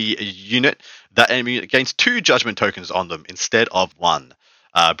enemy unit, that enemy unit gains 2 judgment tokens on them instead of 1.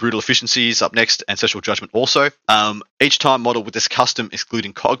 Brutal Efficiencies up next, Ancestral Judgment also. Each time model with this custom,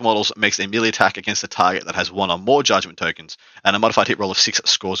 excluding cog models, makes a melee attack against a target that has 1 or more judgment tokens, and a modified hit roll of 6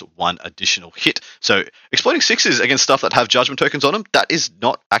 scores 1 additional hit. So exploding 6s against stuff that have judgment tokens on them, that is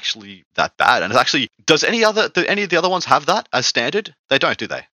not actually that bad. And it's actually, do any of the other ones have that as standard? They don't, do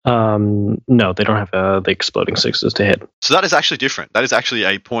they? No, they don't have the exploding 6s to hit. So that is actually different. That is actually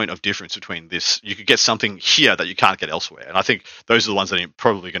a point of difference between this. You could get something here that you can't get elsewhere. And I think those are the ones that are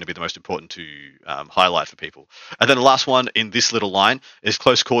probably going to be the most important to highlight for people. And then the last one in this little line is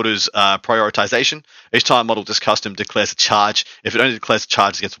Close Quarters Prioritization. Each time model with this custom declares a charge. If it only declares a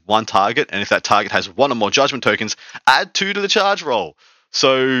charge against 1 target, and if that target has 1 or more judgment tokens, add 2 to the charge roll.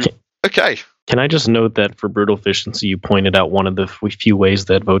 So, okay. Can I just note that for Brutal Efficiency, you pointed out one of the few ways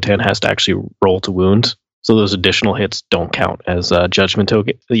that Votann has to actually roll to wound. So those additional hits don't count as judgment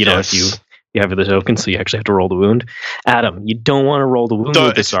token. You know, if you have the token, so you actually have to roll the wound. Adam, you don't want to roll the wound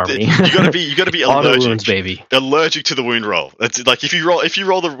with this army. You got to be allergic. Wounds, baby. Allergic to the wound roll. That's like if you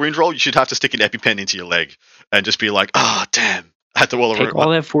roll the wound roll, you should have to stick an EpiPen into your leg and just be like, damn. I had to roll Take all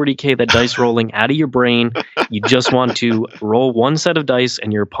that 40k, that dice rolling out of your brain. You just want to roll 1 set of dice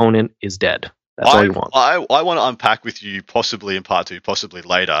and your opponent is dead. That's all you want. I want to unpack with you, possibly in part 2, possibly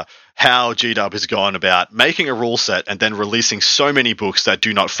later, how GW has gone about making a rule set and then releasing so many books that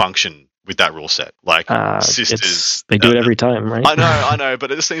do not function with that rule set. Like Sisters. They do it every time, right? I know,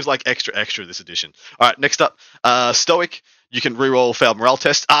 but it just seems like extra this edition. All right, next up, Stoic. You can reroll failed morale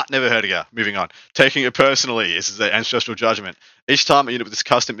test. Never heard of you. Moving on. Taking it personally. This is the Ancestral Judgment. Each time a unit with this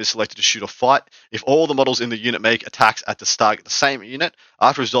custom is selected to shoot or fight, if all the models in the unit make attacks at the start of the same unit,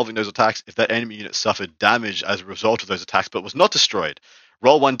 after resolving those attacks, if that enemy unit suffered damage as a result of those attacks but was not destroyed,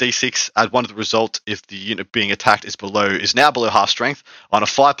 roll 1d6, add 1 to the result if the unit being attacked is now below half strength. On a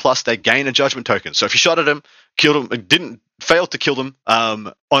 5+, they gain a judgment token. So if you shot at them, killed them, failed to kill them,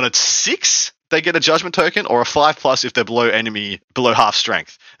 on a 6, they get a judgment token, or a 5+ if they're below half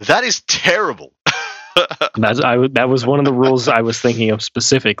strength. That is terrible. That was one of the rules I was thinking of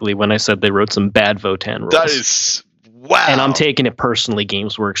specifically when I said they wrote some bad Votann rules. That is Wow. And I'm taking it personally,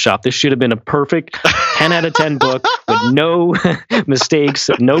 Games Workshop. This should have been a perfect 10 out of 10 book with no mistakes,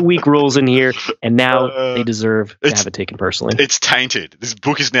 no weak rules in here. And now they deserve to have it taken personally. It's tainted. This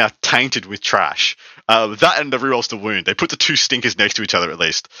book is now tainted with trash. That and the rerolls to wound. They put the two stinkers next to each other, at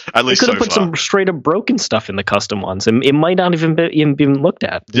least They could have put some straight up broken stuff in the custom ones, and it might not even been looked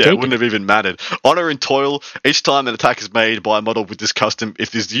at. Yeah, it wouldn't have even mattered. Honor and Toil. Each time an attack is made by a model with this custom,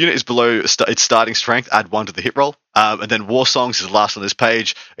 if this unit is below its starting strength, add 1 to the hit roll. And then War Songs is the last on this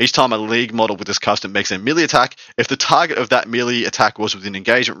page. Each time a league model with this custom makes a melee attack, if the target of that melee attack was within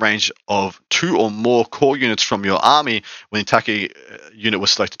engagement range of 2 or more core units from your army when the attacking unit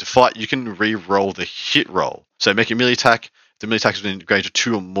was selected to fight, you can re-roll the hit roll. So make a melee attack. The melee attack is within range of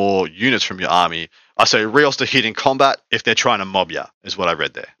 2 or more units from your army. I say rerolls to hit in combat if they're trying to mob you, is what I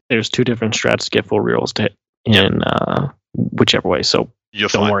read there. There's 2 different strats to get full rerolls to hit in whichever way. So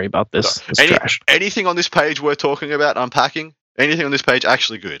don't worry about this. It's trash. Anything on this page worth talking about, unpacking? Anything on this page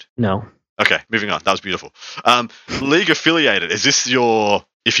actually good? No. Okay, moving on. That was beautiful. League affiliated. Is this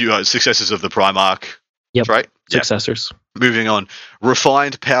if you are successors of the Primarch? Yep. Right? Successors. Yep. Moving on.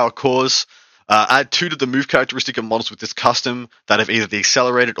 Refined Power Cores. Add 2 to the move characteristic of models with this custom that have either the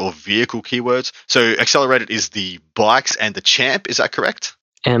accelerated or vehicle keywords. So accelerated is the bikes and the champ. Is that correct?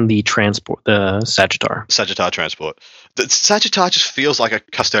 And the transport, the Sagittar. Sagittar transport. The Sagittar just feels like a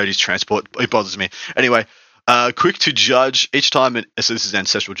Custodes transport. It bothers me. Anyway, quick to judge. Each time, so this is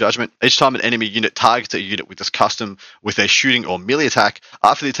Ancestral Judgment. Each time an enemy unit targets a unit with this custom with a shooting or melee attack,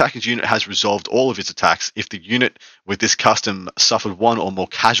 after the attacking unit has resolved all of its attacks, if the unit with this custom suffered 1 or more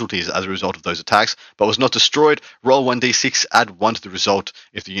casualties as a result of those attacks, but was not destroyed, roll 1d6, add 1 to the result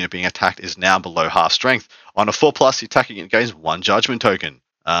if the unit being attacked is now below half strength. On a 4+, the attacking unit gains 1 judgment token.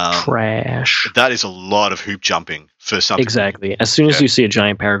 Trash. That is a lot of hoop jumping for something. Exactly. As soon as you see a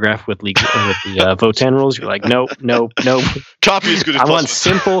giant paragraph with the Votann rules, you're like, nope. Can't be as good as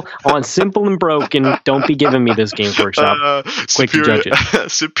possible. I want simple and broken. Don't be giving me this, Games Workshop. Quick to judge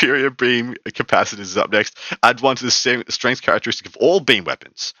it. Superior beam capacitors is up next. Add 1 to the strength characteristic of all beam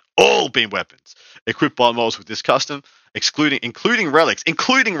weapons. All beam weapons equipped by models with this custom, including relics.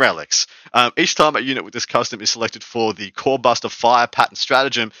 Each time a unit with this custom is selected for the Core Buster Fire Pattern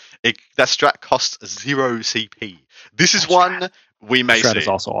Stratagem, that strat costs 0 CP. This is one we may see. Strat is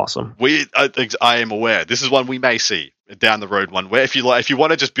also awesome. I am aware. This is one we may see down the road. One where if you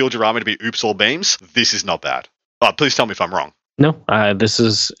want to just build your army to be oops all beams, this is not bad. Please tell me if I'm wrong. No, this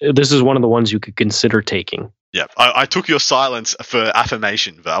is one of the ones you could consider taking. Yeah, I took your silence for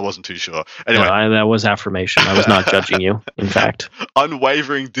affirmation, but I wasn't too sure. Anyway, no, that was affirmation. I was not judging you, in fact.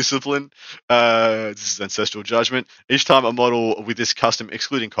 Unwavering discipline. This is Ancestral Judgment. Each time a model with this custom,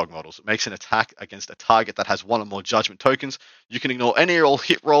 excluding cog models, makes an attack against a target that has 1 or more judgment tokens, you can ignore any or all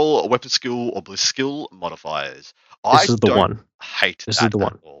hit roll, weapon skill, or bliss skill modifiers. This is the one. Hate this that is the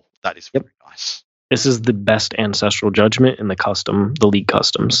one. All. That is very nice. This is the best Ancestral Judgment in the League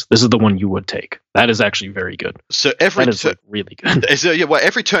customs. This is the one you would take. That is actually very good. So every that is really good.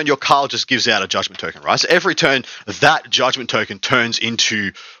 Every turn your Carl just gives out a judgment token, right? So every turn that judgment token turns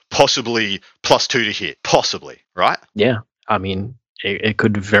into possibly +2 to hit, possibly, right? Yeah, I mean, it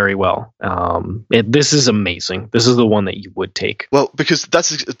could very well. This is amazing. This is the one that you would take. Well, because that's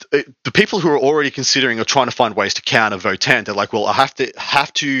the people who are already considering or trying to find ways to counter Votann. They're like, well, I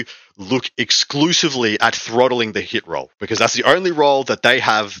have to look exclusively at throttling the hit roll because that's the only roll that they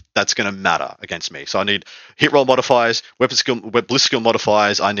have that's going to matter against me. So I need hit roll modifiers, weapon skill, bliss skill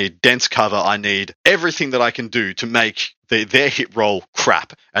modifiers. I need dense cover. I need everything that I can do to make their hit roll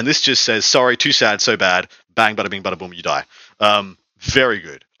crap. And this just says, sorry, too sad, so bad. Bang, bada bing, bada boom, you die. Very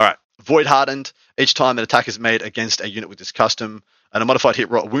good. All right. Void Hardened. Each time an attack is made against a unit with this custom, and a modified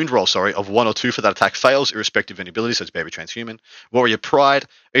wound roll of 1 or 2 for that attack fails, irrespective of any ability, so it's Baby Transhuman. Warrior Pride.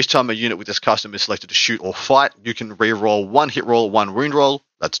 Each time a unit with this custom is selected to shoot or fight, you can re-roll 1 hit roll, 1 wound roll.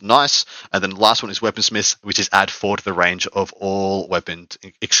 That's nice. And then the last one is Weaponsmiths, which is add 4 to the range of all weapons,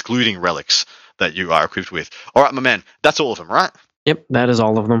 excluding relics that you are equipped with. All right, my man. That's all of them, right? Yep, that is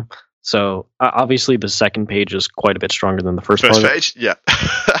all of them. So obviously the second page is quite a bit stronger than the first page. Yeah,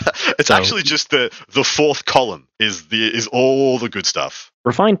 it's actually just the fourth column is all the good stuff.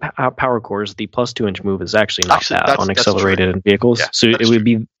 Refined power cores, the +2-inch move is actually not bad on accelerated vehicles. Yeah, so it would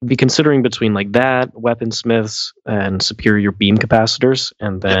be considering between like that, weaponsmiths, and superior beam capacitors,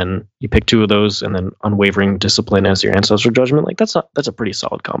 and then you pick 2 of those, and then unwavering discipline as your ancestral judgment. Like that's a pretty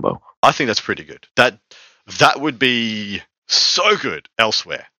solid combo. I think that's pretty good. That would be so good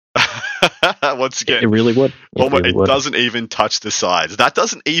elsewhere. Once again, It really would. It doesn't even touch the sides. That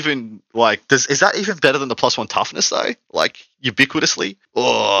doesn't even is that even better than the +1 toughness though? Like ubiquitously?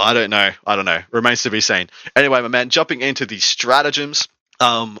 Oh, I don't know. Remains to be seen. Anyway, my man, jumping into the stratagems.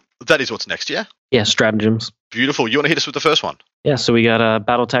 That is what's next, yeah? Yeah, stratagems. Beautiful. You want to hit us with the first one? Yeah, so we got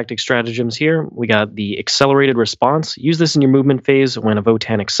battle tactic stratagems here. We got the accelerated response. Use this in your movement phase when a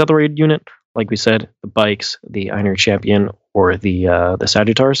Votann accelerated unit, like we said, the bikes, the Iron Champion, or the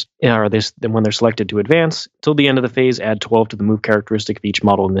Sagittars, then when they're selected to advance. Till the end of the phase, add 12 to the move characteristic of each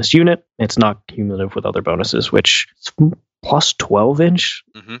model in this unit. It's not cumulative with other bonuses, which is plus 12-inch.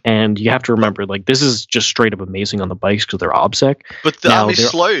 Mm-hmm. And you have to remember, this is just straight up amazing on the bikes because they're OBSEC. But the army's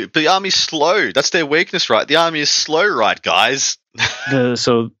slow. The army's slow. That's their weakness, right? The army is slow, right, guys?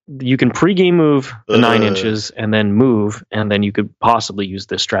 So you can pre-game move the 9 inches and then move, and then you could possibly use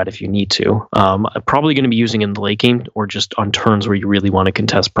this strat if you need to. I'm probably going to be using it in the late game or just on turns where you really want to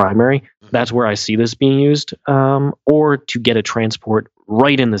contest primary. That's where I see this being used, or to get a transport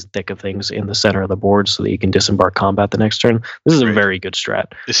right in the thick of things in the center of the board so that you can disembark combat the next turn. This is a very good strat.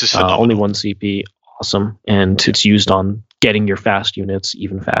 This is phenomenal. Only 1 CP, awesome, and it's used on getting your fast units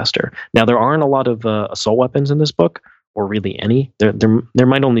even faster. Now, there aren't a lot of assault weapons in this book, or really any. There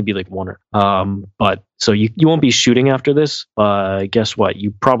might only be 1 but so you won't be shooting after this, but guess what?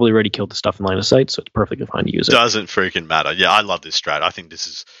 You probably already killed the stuff in line of sight, so it's perfectly fine to use it. Doesn't freaking matter. Yeah, I love this strat. I think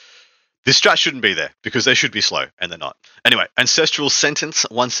this strat shouldn't be there because they should be slow, and they're not. Anyway, Ancestral Sentence,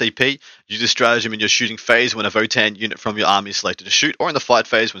 1 CP. Use this stratagem in your shooting phase when a Votann unit from your army is selected to shoot, or in the fight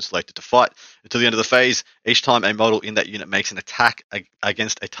phase when selected to fight. Until the end of the phase, each time a model in that unit makes an attack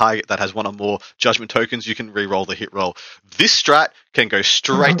against a target that has 1 or more judgment tokens, you can re-roll the hit roll. This strat can go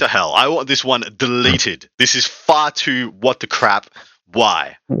straight to hell. I want this one deleted. This is far too what the crap.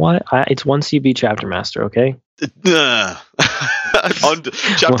 Why? What? It's 1 CP Chapter Master, okay? On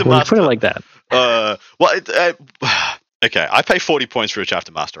Chapter Master. Put it like that. Okay, I pay 40 points for a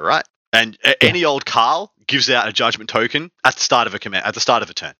Chapter Master, right? And any old Carl gives out a judgment token at the start of a command, at the start of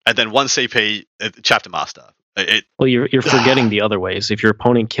a turn, and then 1 CP Chapter Master. You're forgetting the other ways. If your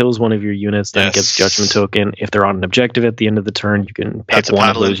opponent kills one of your units, then it gets judgment token. If they're on an objective at the end of the turn, you can pick one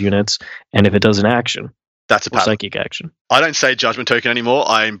of those units, and if it does an action, that's a psychic action. I don't say judgment token anymore.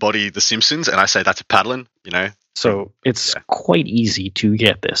 I embody the Simpsons, and I say that's a paddling. So it's quite easy to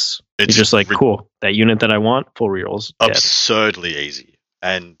get this. It's just cool. That unit that I want, full rerolls. Absurdly easy.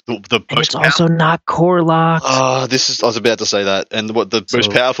 And it's also not core locked. I was about to say that. And the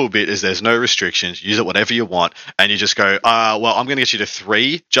most powerful bit is there's no restrictions. Use it whatever you want. And you just go, I'm going to get you to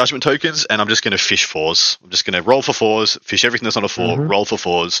 3 judgment tokens, and I'm just going to fish 4s. I'm just going to roll for 4s, fish everything that's on a 4, roll for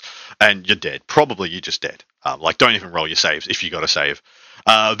 4s, and you're dead. Probably you're just dead. Don't even roll your saves if you got a save.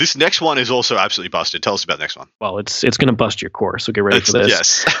 This next one is also absolutely busted. Tell us about the next one. Well, it's going to bust your core, so get ready for this.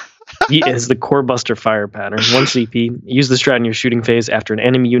 Yes. Is the Core Buster Fire pattern. 1 CP. Use the strat in your shooting phase after an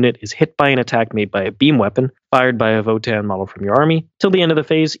enemy unit is hit by an attack made by a beam weapon fired by a Votann model from your army. Till the end of the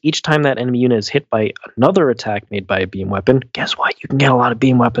phase, each time that enemy unit is hit by another attack made by a beam weapon, guess what? You can get a lot of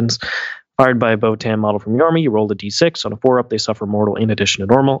beam weapons. Fired by a Votann model from your army, you roll a d6. On a 4-up, they suffer mortal in addition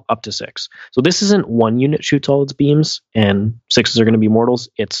to normal, up to 6. So this isn't 1 unit shoots all its beams, and 6s are going to be mortals.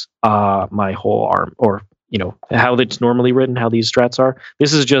 It's my whole arm, or how it's normally written, how these strats are.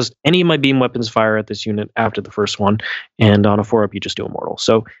 This is just any of my beam weapons fire at this unit after the first one, and on a 4-up, you just do a mortal.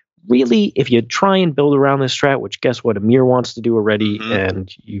 So really, if you try and build around this strat, which guess what Amir wants to do already, and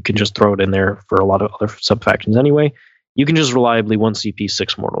you can just throw it in there for a lot of other sub-factions anyway, you can just reliably 1 CP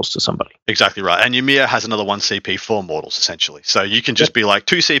 6 mortals to somebody. Exactly right. And Ymir has another 1 CP 4 mortals, essentially. So you can just be 2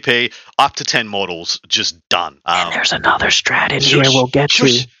 CP, up to 10 mortals, just done. And there's another strat in here we'll get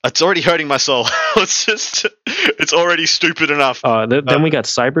to. It's already hurting my soul. It's already stupid enough. Then we got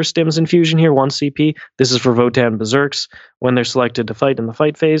Cyber Stims Infusion here, 1 CP. This is for Votann Berserks. When they're selected to fight in the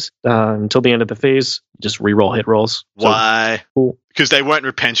fight phase, until the end of the phase, just reroll hit rolls. Why? Cool. Because they weren't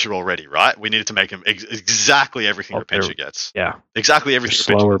Repentia already, right? We needed to make them exactly everything Repentia gets. Yeah. Exactly everything.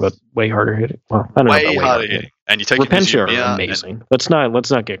 Slower, but way harder hitting. Well, I don't know. Way harder hitting. And you take Repentia are amazing. Let's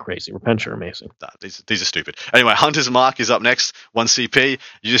not get crazy. Repentia are amazing. Nah, these are stupid. Anyway, Hunter's Mark is up next. 1 CP.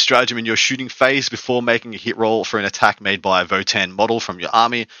 Use a stratagem in your shooting phase before making a hit roll for an attack made by a Votann model from your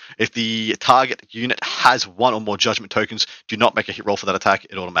army. If the target unit has 1 or more judgment tokens, do not make a hit roll for that attack.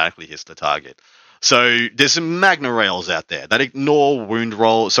 It automatically hits the target. So there's some Magna Rails out there that ignore wound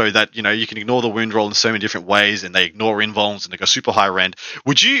roll, so that you can ignore the wound roll in so many different ways, and they ignore invulns and they go super high rend.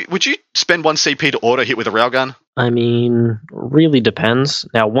 Would you spend 1 CP to auto hit with a railgun? I mean, really depends.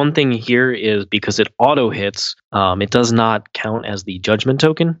 Now, one thing here is because it auto hits, it does not count as the judgment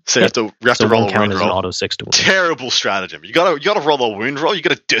token. So you have to roll a wound as roll. An auto 6 to wound. Terrible stratagem. You gotta roll a wound roll. You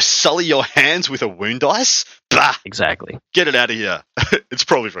gotta sully your hands with a wound dice. Bah! Exactly. Get it out of here. It's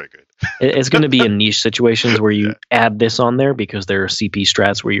probably very good. It's going to be in niche situations where you add this on there because there are CP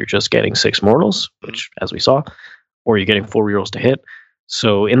strats where you're just getting 6 mortals, which, as we saw, or you're getting 4 rerolls to hit.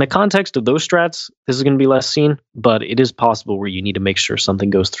 So in the context of those strats, this is going to be less seen, but it is possible where you need to make sure something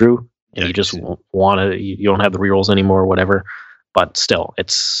goes through and you just want to, you don't have the rerolls anymore or whatever, but still,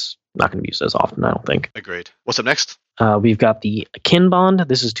 it's not going to be used as often, I don't think. Agreed. What's up next? We've got the Kin Bond.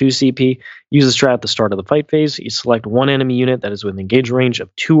 This is 2 CP. Use the strat at the start of the fight phase. You select one enemy unit that is within engage range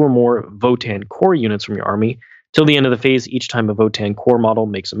of 2 or more Votann core units from your army. Till the end of the phase, each time a Votann core model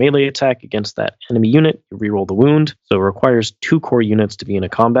makes a melee attack against that enemy unit, you reroll the wound. So it requires 2 core units to be in a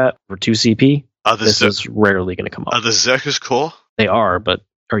combat for 2 CP. This is rarely going to come up. Are the Zerkers core? They are, but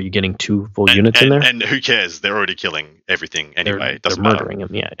are you getting 2 full units in there? And who cares? They're already killing everything anyway. It doesn't they're matter. Murdering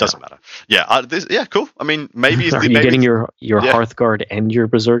them. Yeah, it doesn't matter. Yeah, cool. I mean, maybe are you getting your Hearthguard and your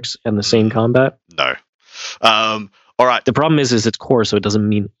Berserks in the same combat? No. All right. The problem is it's core, so it doesn't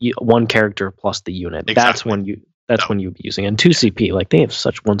mean one character plus the unit. Exactly. That's when you'd be using it. And 2 CP, like they have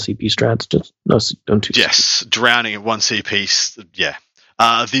such 1 CP strats. Just don't 2 CP. Yes, drowning at 1 CP. Yeah.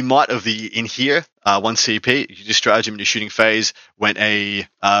 The might of the in here, 1 CP. You do stratagem in your shooting phase when a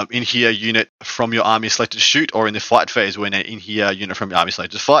in here unit from your army is selected to shoot, or in the fight phase when an in here unit from your army is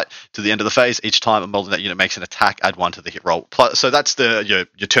selected to fight. To the end of the phase, each time a model in that unit makes an attack, add 1 to the hit roll. So that's your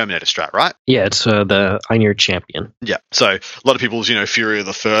Terminator strat, right? Yeah, it's the Einir champion. Yeah. So a lot of people's Fury of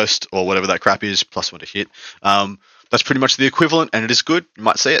the First or whatever that crap is, +1 to hit. That's pretty much the equivalent, and it is good. You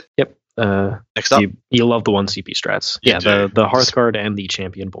might see it. Yep. Next up, you love the 1 CP strats. The Hearthguard and the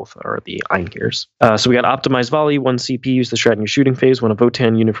champion both are the Einhirs. So we got optimized volley, 1 CP. Use the strat in your shooting phase when a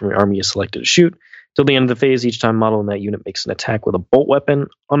Votann unit from your army is selected to shoot. Till the end of the phase, each time model in that unit makes an attack with a bolt weapon.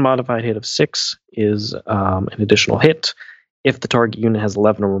 Unmodified hit of 6 is an additional hit. If the target unit has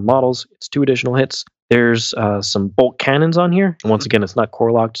 11 or more models, it's 2 additional hits. There's some bolt cannons on here. And once again, it's not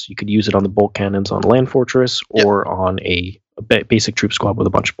core locked, so you could use it on the bolt cannons on Land Fortress or on a basic troop squad with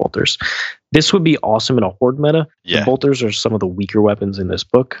a bunch of bolters. This would be awesome in a horde meta. The bolters are some of the weaker weapons in this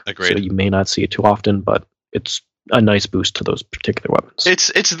book. Agreed. So you may not see it too often, but it's a nice boost to those particular weapons.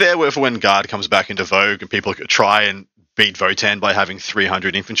 It's there for when Guard comes back into vogue and people try and beat Votann by having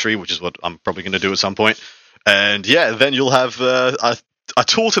 300 infantry, which is what I'm probably going to do at some point. And then you'll have a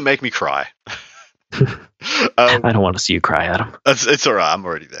tool to make me cry. I don't want to see you cry, Adam. It's all right. I'm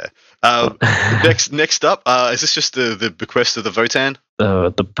already there. Next up, is this just the bequest of the Votann?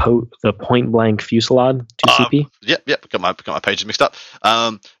 The point blank fusillade 2 CP. Yep. Got my pages mixed up.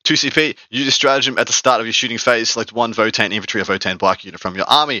 2 CP. Use a stratagem at the start of your shooting phase. Select 1 Votann infantry or Votann black unit from your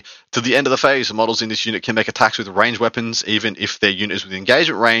army. To the end of the phase, the models in this unit can make attacks with ranged weapons, even if their unit is within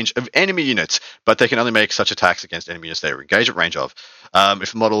engagement range of enemy units. But they can only make such attacks against enemy units they are engagement range of.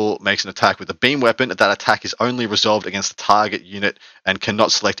 If a model makes an attack with a beam weapon, that attack is only resolved against the target unit and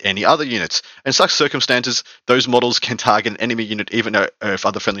cannot select any other units. In such circumstances, those models can target an enemy unit even if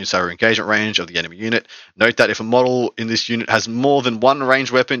other friendly units are in engagement range of the enemy unit. Note that if a model in this unit has more than 1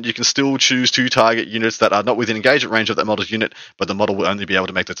 ranged weapon, you can still choose 2 target units that are not within engagement range of that model's unit, but the model will only be able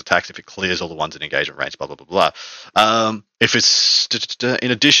to make those attacks if it clears all the ones in engagement range, blah, blah, blah, blah. If it's in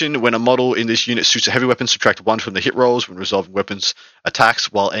addition, when a model in this unit shoots a heavy weapon, subtract 1 from the hit rolls when resolving weapons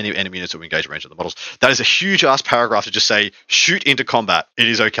attacks while any enemy units are engaged range of the models. That is a huge ass paragraph to just say shoot into combat. It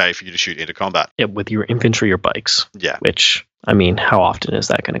is okay for you to shoot into combat. Yeah, with your infantry or bikes. Yeah. Which, I mean, how often is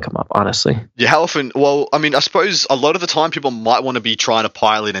that going to come up, honestly? Yeah, how often? Well, I mean, I suppose a lot of the time people might want to be trying to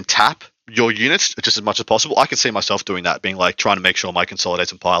pile in and tap your units just as much as possible. I can see myself doing that, being like trying to make sure my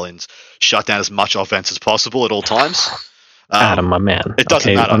consolidates and pile-ins shut down as much offense as possible at all times. Adam, my man. It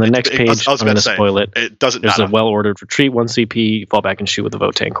doesn't matter. On the next page, I'm going to spoil it. It doesn't There's matter. a well-ordered retreat, 1 CP, fall back and shoot with the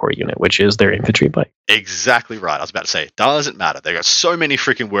Votann core unit, which is their infantry bike. Exactly right. I was about to say, it doesn't matter. They got so many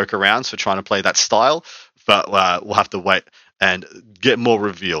freaking workarounds for trying to play that style, but we'll have to wait and get more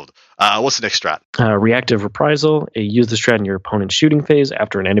revealed. What's the next strat? Reactive reprisal. Use the strat in your opponent's shooting phase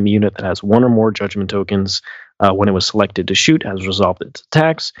after an enemy unit that has 1 or more judgment tokens when it was selected to shoot has resolved its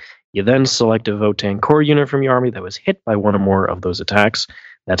attacks. You then select a Votann core unit from your army that was hit by 1 or more of those attacks.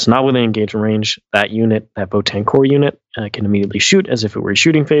 That's not within engagement range. That unit, that Votann core unit, can immediately shoot as if it were a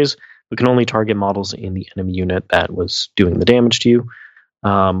shooting phase, but can only target models in the enemy unit that was doing the damage to you.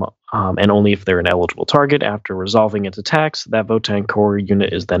 And only if they're an eligible target. After resolving its attacks, that Votann core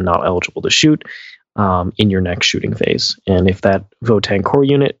unit is then not eligible to shoot. in your next shooting phase. And if that Votann core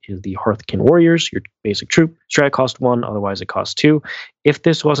unit is the Hearthkin Warriors, your basic troop, strat cost 1, otherwise it costs 2. If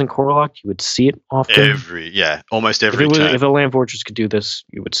this wasn't core locked, you would see it often. Almost every turn. If a Land Fortress could do this,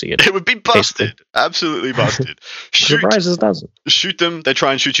 you would see it. It would be busted. Basically. Absolutely busted. Surprises doesn't. Shoot them, they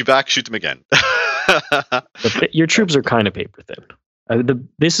try and shoot you back, shoot them again. Your troops are kind of paper thin.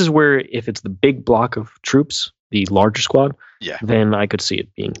 This is where, if it's the big block of troops, the larger squad, then I could see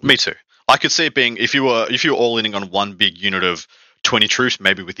it being. Me too. I could see it being, if you were all in on one big unit of 20 troops,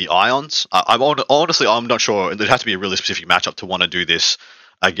 maybe with the ions. I'm not sure. There'd have to be a really specific matchup to want to do this,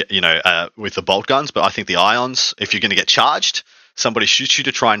 with the bolt guns. But I think the ions, if you're going to get charged, somebody shoots you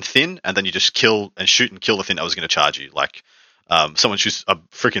to try and thin, and then you just kill and shoot and kill the thing that was going to charge you. Like someone shoots a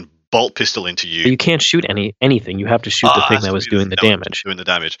freaking bolt pistol into you. You can't shoot anything. You have to shoot the thing that was doing the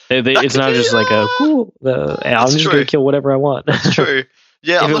damage. It's not just like I'm just going to kill whatever I want. That's true.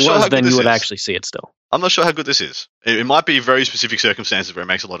 Yeah, if it was, then you would actually see it still. I'm not sure how good this is. It might be very specific circumstances where it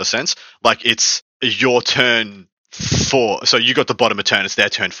makes a lot of sense. Like, it's your turn 4, so you got the bottom of turn, it's their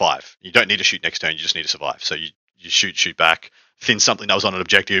turn 5. You don't need to shoot next turn, you just need to survive. So you shoot back, thin something that was on an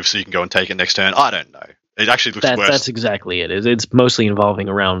objective so you can go and take it next turn. I don't know. It actually looks worse. That's exactly it. It's mostly involving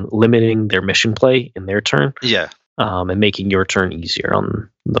around limiting their mission play in their turn. Yeah. And making your turn easier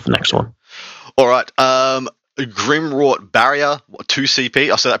on the next one. All right. Grimwrought Barrier, 2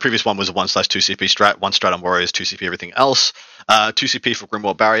 CP. So that previous one was a 1/2 CP strat, 1 strat on Warriors, 2 CP everything else. 2 CP for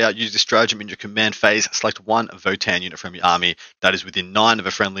Grimwrought Barrier. Use this stratagem in your command phase. Select 1 Votann unit from your army that is within 9 of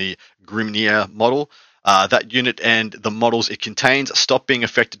a friendly Grimnir model. That unit and the models it contains stop being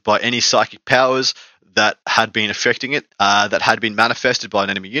affected by any psychic powers that had been affecting it, that had been manifested by an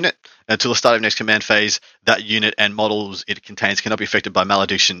enemy unit. Until the start of next command phase, that unit and models it contains cannot be affected by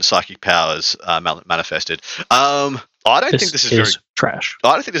malediction, psychic powers manifested. I don't think this is very trash.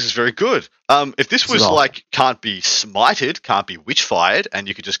 I don't think this is very good. If this was like can't be smited, can't be witch-fired, and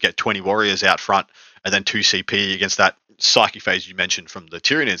you could just get 20 warriors out front and then 2 CP against that psychic phase you mentioned from the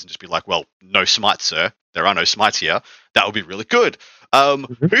Tyranids and just be like, well, no smites, sir. There are no smites here. That would be really good.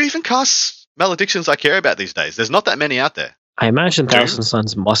 Who even casts maledictions I care about these days? There's not that many out there. I imagine Thousand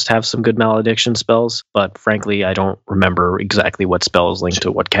Suns must have some good malediction spells, but frankly, I don't remember exactly what spells link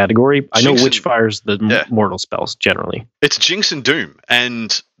to what category. I know Witchfire's the mortal spells, generally. It's Jinx and Doom,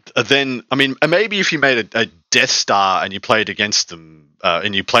 and then, I mean, maybe if you made a Death Star and you played against them,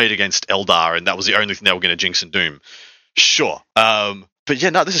 and you played against Eldar, and that was the only thing they were going to Jinx and Doom, sure. But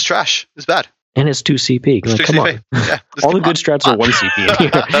yeah, no, this is trash. It's bad. And it's 2 CP. Like, come on. Yeah, all the good strats are 1 CP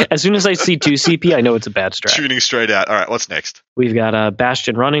in here. As soon as I see 2 CP, I know it's a bad strat. Tuning straight out. All right, what's next? We've got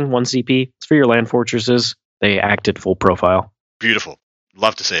Bastion Running, 1 CP. It's for your land fortresses. They act at full profile. Beautiful.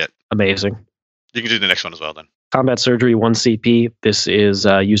 Love to see it. Amazing. You can do the next one as well then. Combat Surgery, 1 CP. This is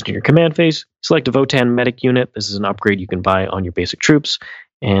used in your command phase. Select a Votann medic unit. This is an upgrade you can buy on your basic troops.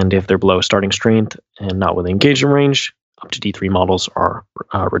 And if they're below starting strength and not within engagement range, up to D3 models are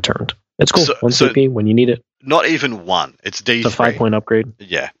returned. It's cool. 1 CP when you need it. Not even 1. It's D3. It's a 5-point upgrade.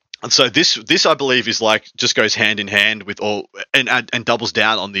 Yeah. And so this I believe is like just goes hand in hand with all and doubles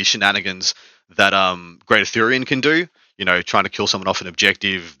down on the shenanigans that Great Arthurian can do. You know, trying to kill someone off an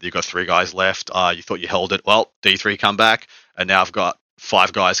objective. You've got 3 guys left. You thought you held it. Well, D3 come back, and now I've got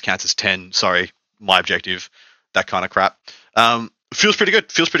 5 guys. Counts as 10. Sorry, my objective. That kind of crap. Feels pretty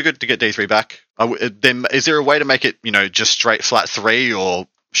good. Feels pretty good to get D3 back. Then is there a way to make it, just straight flat 3 or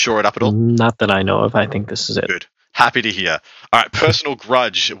shore it up at all? Not that I know of. I think this is it. Good. Happy to hear. All right, Personal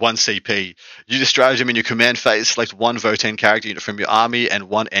Grudge, 1 CP. Use a stratagem in your command phase. Select 1 Votann character unit from your army and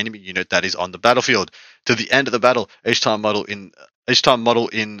 1 enemy unit that is on the battlefield. To the end of the battle, each time model in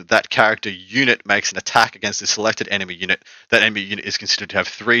that character unit makes an attack against the selected enemy unit. That enemy unit is considered to have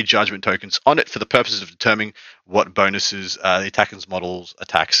 3 judgment tokens on it for the purposes of determining what bonuses the attacker's model's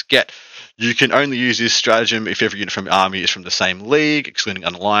attacks get. You can only use this stratagem if every unit from your army is from the same league, excluding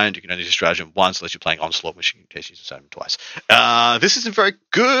unaligned. You can only use this stratagem once unless you're playing Onslaught, which in case you use the stratagem twice. This isn't very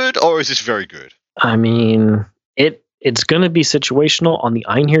good, or is this very good? I mean, it's going to be situational. On the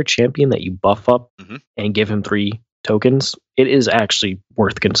Einherjar champion that you buff up and give him 3 tokens, it is actually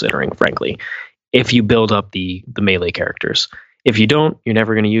worth considering, frankly, if you build up the melee characters. If you don't, you're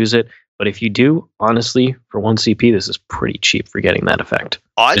never going to use it. But if you do, honestly, for 1 CP, this is pretty cheap for getting that effect.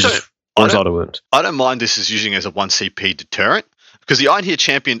 I don't mind this as using as a 1 CP deterrent, because the Einherjar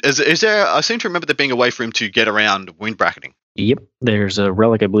champion, is there, I seem to remember there being a way for him to get around wound bracketing. Yep, there's a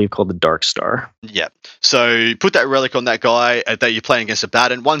relic, I believe, called the Dark Star. Yep. So put that relic on that guy that you're playing against a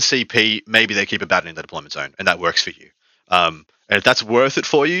Batten. 1 CP, maybe they keep a Batten in the deployment zone, and that works for you. And if that's worth it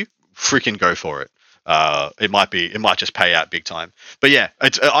for you, freaking go for it. it might just pay out big time. But yeah,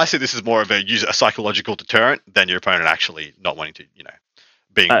 I see this as more of a psychological deterrent than your opponent actually not wanting to,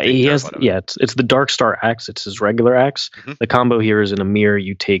 being he has, terrified of it. it's the Dark Star axe. It's his regular axe. The combo here is in a mirror.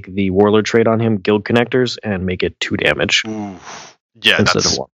 You take the Warlord trait on him, Guild Connectors, and make it 2 damage. Ooh. Yeah,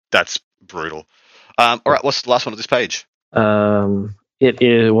 that's brutal. All right, what's the last one of this page? It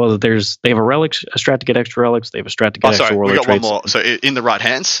is, well, they have a relic, a strat to get extra relics. They have a strat to get extra Warlord we got traits. one more. So in the right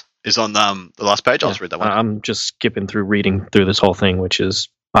hands is on the last page. I'll just read that one. I'm just skipping through reading through this whole thing, which is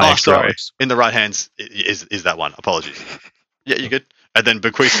extra relics. In the right hands is that one. Apologies. Yeah, you're good. And then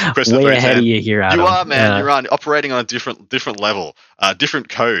bequest way ahead of you here, Adam. You are, man. You're operating on a different level, different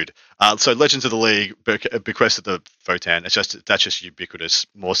code. So Legends of the League bequested the Votann. That's just ubiquitous.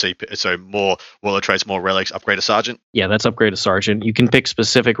 More CP, so more Warlord traits, more relics. Upgrade a Sergeant. Yeah, that's upgrade a Sergeant. You can pick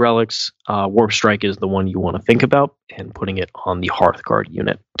specific relics. Warp Strike is the one you want to think about, and putting it on the Hearthguard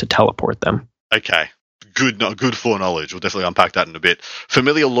unit to teleport them. Okay. Good foreknowledge. We'll definitely unpack that in a bit.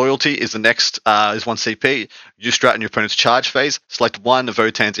 Familial Loyalty is the next, is 1 CP. Use strat in your opponent's charge phase. Select one of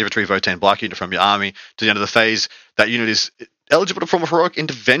Votann's infantry Votann Black unit from your army. To the end of the phase, that unit is eligible to perform a heroic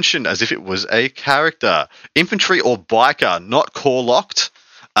intervention as if it was a character. Infantry or biker, not core locked.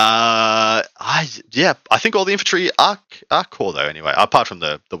 I think all the infantry are core though anyway, apart from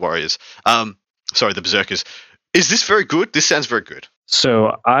the warriors. The berserkers. Is this very good? This sounds very good.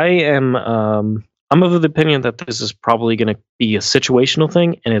 So I'm of the opinion that this is probably going to be a situational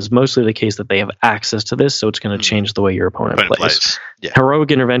thing, and it's mostly the case that they have access to this, so it's going to change the way your opponent plays. Yeah. Heroic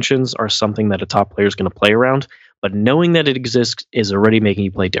interventions are something that a top player is going to play around, but knowing that it exists is already making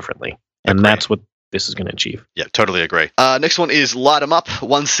you play differently, and that's what this is going to achieve. Yeah, totally agree. Next one is Light 'em Up,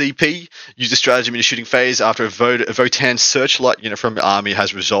 1 CP. Use the stratagem in your shooting phase after a Votann Searchlight unit from your army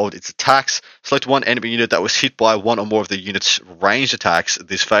has resolved its attacks. Select one enemy unit that was hit by one or more of the unit's ranged attacks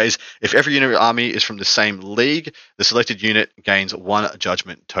this phase. If every unit of your army is from the same league, the selected unit gains 1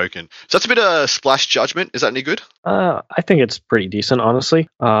 judgment token. So that's a bit of splash judgment. Is that any good? I think it's pretty decent, honestly.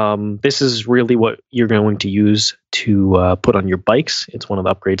 This is really what you're going to use to put on your bikes. It's one of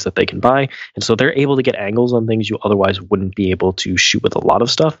the upgrades that they can buy, and so they're able to get angles on things you otherwise wouldn't be able to shoot with a lot of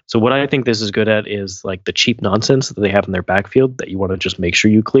stuff. So what I think this is good at is like the cheap nonsense that they have in their backfield that you want to just make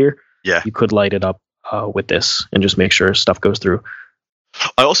sure you clear. Yeah, you could light it up with this and just make sure stuff goes through.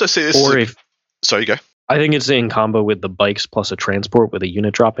 I also see this. Sorry, you go. I think it's in combo with the bikes plus a transport with a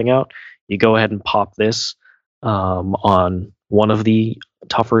unit dropping out. You go ahead and pop this on one of the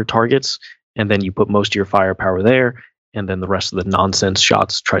tougher targets, and then you put most of your firepower there, and then the rest of the nonsense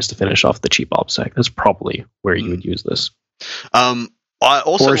shots tries to finish off the cheap OBSEC. That's probably where you would use this. I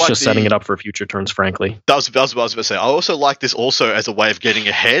also or it's just setting it up for future turns, frankly. That was what I was about to say. I also like this also as a way of getting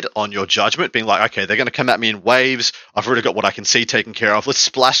ahead on your judgment, being like, okay, they're going to come at me in waves. I've already got what I can see taken care of. Let's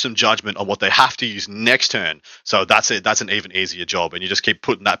splash some judgment on what they have to use next turn. So that's it. That's an even easier job. And you just keep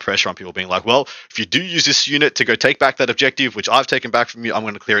putting that pressure on people, being like, well, if you do use this unit to go take back that objective, which I've taken back from you, I'm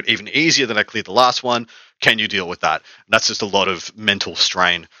going to clear it even easier than I cleared the last one. Can you deal with that? And that's just a lot of mental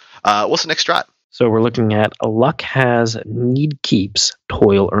strain. What's the next strat? So we're looking at Luck has Need Keeps,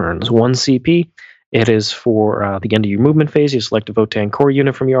 Toil Earns, 1 CP. It is for the end of your movement phase. You select a Votann core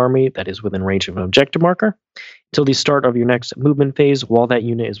unit from your army that is within range of an objective marker. Until the start of your next movement phase, while that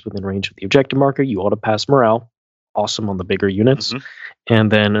unit is within range of the objective marker, you auto-pass morale. Awesome on the bigger units.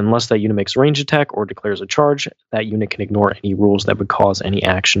 And then unless that unit makes a range attack or declares a charge, that unit can ignore any rules that would cause any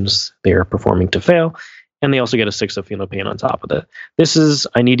actions they are performing to fail. And they also get a 6 of Feel No Pain on top of it. This is,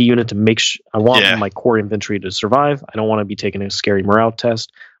 I need a unit to make I want my core infantry to survive. I don't want to be taking a scary morale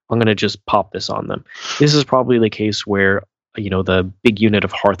test. I'm going to just pop this on them. This is probably the case where, the big unit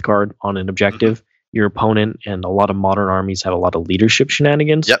of Hearthguard on an objective, your opponent and a lot of modern armies have a lot of leadership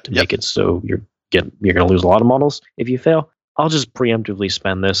shenanigans to make it so you're going to lose a lot of models if you fail. I'll just preemptively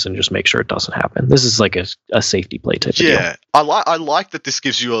spend this and just make sure it doesn't happen. This is like a safety play type of deal. Yeah, I like that this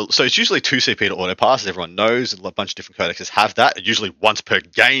gives you so it's usually 2 CP to auto pass, as everyone knows, and a bunch of different codexes have that, usually once per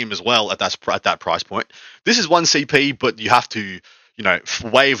game as well at that price point. This is 1 CP, but you have to,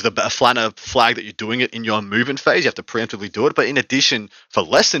 wave the Flanner flag that you're doing it in your movement phase. You have to preemptively do it, but in addition, for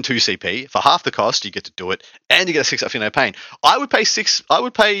less than 2 CP, for half the cost, you get to do it, and you get a 6 I Feel No Pain. I would pay a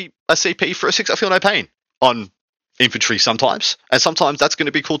CP for a 6 I Feel No Pain on infantry sometimes, and sometimes that's going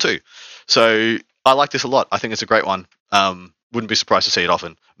to be cool too. So I like this a lot. I think it's a great one. Wouldn't be surprised to see it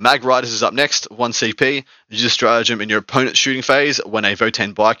often. Mag Riders is up next, 1 CP. Use a stratagem in your opponent's shooting phase when a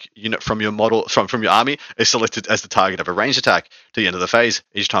Votann bike unit from your from your army is selected as the target of a ranged attack to the end of the phase.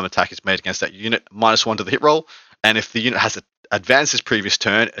 Each time an attack is made against that unit, -1 to the hit roll, and if the unit has advanced its previous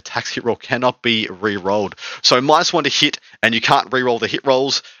turn, attack's hit roll cannot be re-rolled. So -1 to hit, and you can't re-roll the hit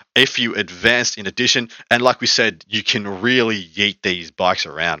rolls. if you advanced in addition. And like we said, you can really yeet these bikes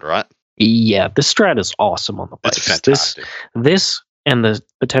around, right? Yeah, the strat is awesome on the bikes. It's fantastic. This and the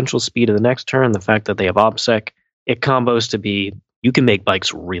potential speed of the next turn, the fact that they have OBSEC, it combos to be, you can make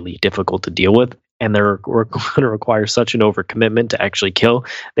bikes really difficult to deal with, and they're going to require such an overcommitment to actually kill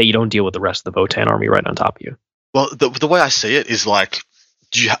that you don't deal with the rest of the Votann army right on top of you. Well, the way I see it is like,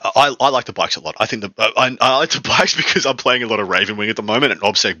 I like the bikes a lot. I think I like the bikes because I'm playing a lot of Ravenwing at the moment, and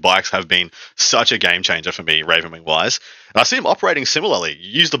OBSEC bikes have been such a game changer for me, Ravenwing wise. And I see them operating similarly.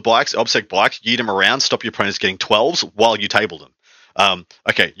 You use the bikes, OBSEC bikes, yeet them around, stop your opponents getting 12s while you table them.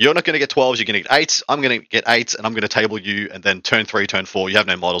 Okay, you're not going to get 12s, you're going to get 8s. I'm going to get 8s, and I'm going to table you, and then turn 3, turn 4, you have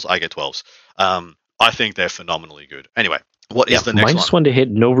no models, I get 12s. I think they're phenomenally good. Anyway, what is the next -1 to hit,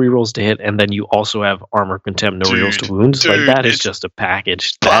 no rerolls to hit, and then you also have armor contempt, no rerolls to wounds. Like, that is just a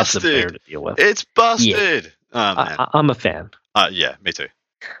package. That's a bear to deal with. It's busted. Yeah. Oh, man. I'm a fan. Yeah, me too.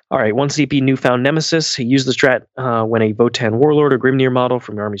 All right, 1 CP Newfound Nemesis. Use the strat when a Votann Warlord or Grimnir model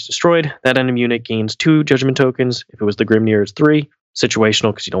from your army is destroyed. That enemy unit gains 2 judgment tokens. If it was the Grimnir, it's 3.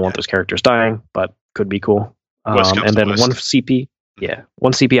 Situational because you don't want those characters dying, but could be cool. And then 1 CP. Yeah,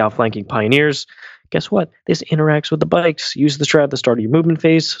 1 CP outflanking Pioneers. Guess what? This interacts with the bikes. Use the strat at the start of your movement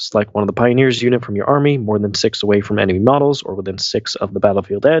phase. Select one of the Pioneers unit from your army, more than 6 away from enemy models or within 6 of the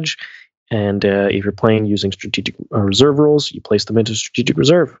battlefield edge. And if you're playing using strategic reserve rules, you place them into strategic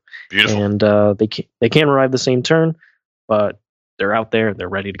reserve. Beautiful. And they can't arrive the same turn, but they're out there. They're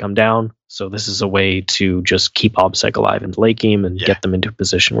ready to come down. So this is a way to just keep OBSEC alive in the late game and get them into a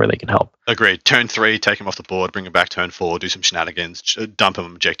position where they can help. Agreed. Turn 3, take them off the board, bring them back turn 4, do some shenanigans, dump them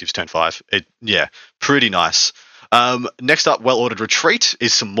objectives turn 5. Pretty nice. Next up, Well-Ordered Retreat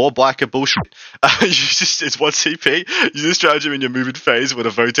is some more biker bullshit. It's 1 CP. Use this stratagem in your movement phase when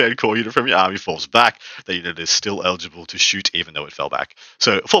a Votann core unit from your army falls back. The unit is still eligible to shoot even though it fell back.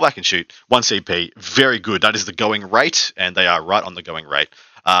 So fall back and shoot. 1 CP. Very good. That is the going rate, and they are right on the going rate.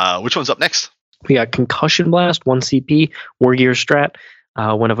 Which one's up next? We got Concussion Blast, 1 CP, War Gear strat.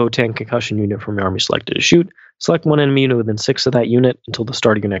 When a Votann concussion unit from your army selected to shoot, select one enemy unit within 6 of that unit until the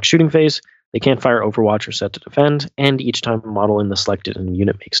start of your next shooting phase. They can't fire Overwatch or set to defend, and each time a model in the selected enemy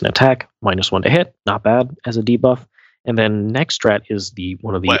unit makes an attack, -1 to hit, not bad as a debuff. And then next strat is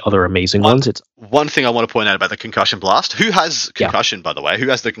one of the other amazing ones. It's one thing I want to point out about the Concussion Blast. Who has concussion, by the way? Who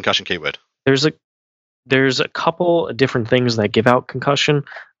has the concussion keyword? There's a couple of different things that give out concussion.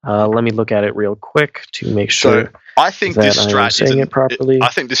 Let me look at it real quick to make sure. So I think this strat I'm saying it properly. I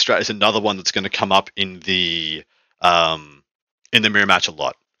think this strat is another one that's going to come up in the mirror match a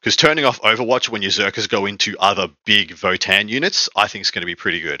lot. Because turning off Overwatch when your Zerkers go into other big Votann units, I think is going to be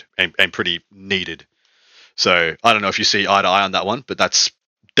pretty good and pretty needed. So I don't know if you see eye to eye on that one, but that's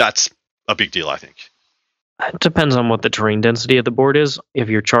a big deal, I think. It depends on what the terrain density of the board is. If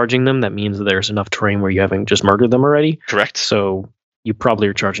you're charging them, that means that there's enough terrain where you haven't just murdered them already. Correct. So you probably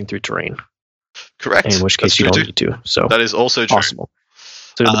are charging through terrain. Correct. In which case you don't need to. So that is also true. Possible.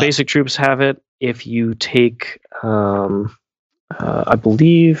 So the basic troops have it. If you take, I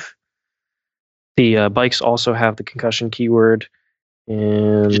believe, the bikes also have the concussion keyword.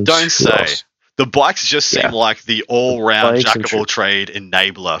 And you don't say. The bikes just seem like the all-round jack of all trade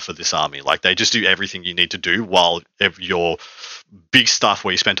enabler for this army. Like, they just do everything you need to do while your big stuff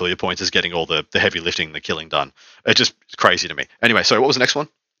where you spent all your points is getting all the heavy lifting, the killing done. It's just crazy to me. Anyway, so what was the next one?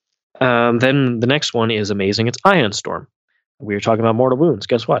 Then the next one is amazing. It's Ion Storm. We were talking about mortal wounds.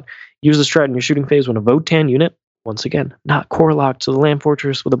 Guess what? Use the strat in your shooting phase when a Votann unit, once again, not core locked to the land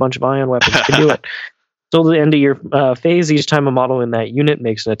fortress with a bunch of ion weapons, can do it. Till the end of your phase, each time a model in that unit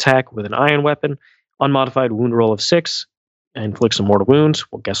makes an attack with an ion weapon, unmodified wound roll of 6, and inflicts some mortal wounds.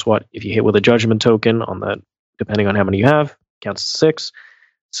 Well, guess what? If you hit with a judgment token on that, depending on how many you have, counts as 6.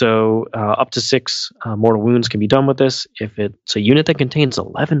 So up to 6 mortal wounds can be done with this. If it's a unit that contains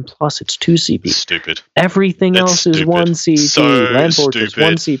 11 plus, it's 2 CP. Stupid. Everything else is 1 CP. So land fortress, stupid.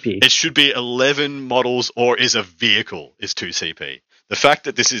 1 CP. It should be 11 models or is a vehicle is 2 CP. The fact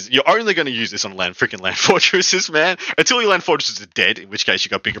that you're only going to use this on freaking land fortresses, man, until your land fortresses are dead, in which case you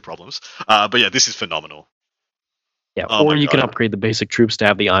got bigger problems. But yeah, this is phenomenal. Yeah, or you can upgrade the basic troops to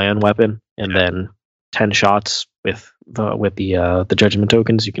have the ion weapon, and then 10 shots with the judgment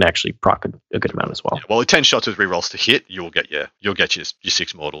tokens, you can actually proc a good amount as well. Yeah, well, with 10 shots with rerolls to hit, you'll get your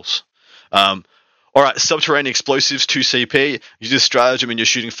 6 mortals. All right, subterranean explosives, 2 CP. Use this stratagem in your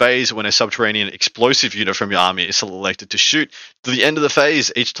shooting phase when a subterranean explosive unit from your army is selected to shoot. To the end of the phase,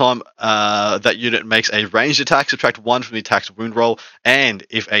 each time that unit makes a ranged attack, subtract 1 from the attack's wound roll, and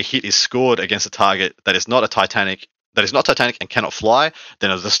if a hit is scored against a target that is not a Titanic that is not Titanic and cannot fly,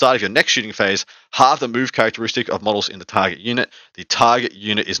 then at the start of your next shooting phase, halve the move characteristic of models in the target unit. The target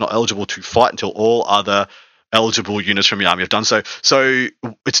unit is not eligible to fight until all other eligible units from your army have done so. So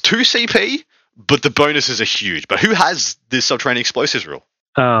it's 2 CP, but the bonuses are huge. But who has this subterranean explosives rule?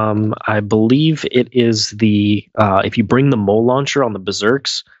 I believe it is the if you bring the mole launcher on the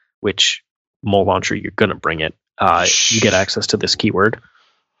berserks, which mole launcher you're gonna bring it, you get access to this keyword.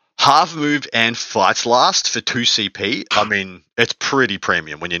 Half move and fights last for 2 CP. I mean, it's pretty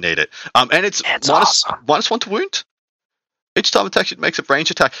premium when you need it. And it's awesome. -1 to wound. Each time attack, it makes a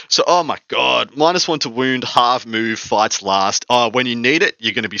range attack. So, oh my god, -1 to wound, half move, fights last. Oh, when you need it,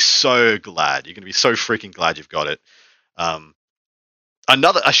 you're going to be so glad. You're going to be so freaking glad you've got it.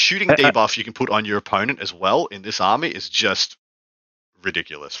 A shooting debuff you can put on your opponent as well in this army is just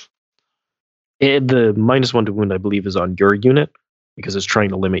ridiculous. The -1 to wound, I believe, is on your unit because it's trying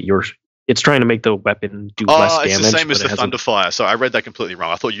to limit your. It's trying to make the weapon do less damage. It's the same as the Thunderfire. So I read that completely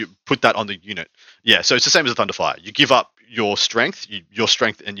wrong. I thought you put that on the unit. Yeah, so it's the same as the Thunderfire. You give up your strength. Your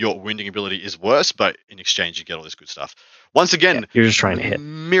strength and your wounding ability is worse, but in exchange you get all this good stuff. Once again, you're just trying to hit.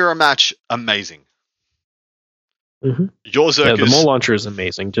 Mirror match, amazing. Mm-hmm. Your Zerkers, the mole launcher is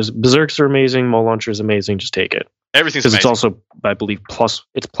amazing. Just berserks are amazing. Mole launcher is amazing. Just take it. Everything's amazing. Because it's also, I believe,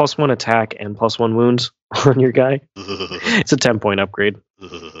 it's +1 attack and +1 wounds on your guy. It's a 10-point upgrade.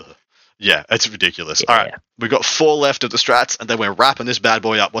 Yeah, it's ridiculous. Yeah. All right, we've got 4 left of the strats, and then we're wrapping this bad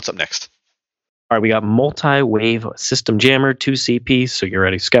boy up. What's up next? All right, we got multi-wave system jammer, 2 CP, so you're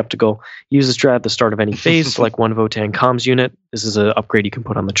already skeptical. Use the strat at the start of any phase, select one Votann comms unit. This is an upgrade you can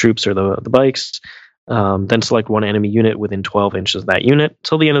put on the troops or the bikes. Then select one enemy unit within 12 inches of that unit.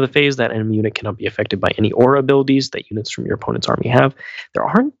 Till the end of the phase, that enemy unit cannot be affected by any aura abilities that units from your opponent's army have. There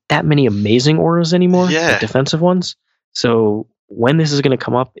aren't that many amazing auras anymore, like defensive ones. So when this is going to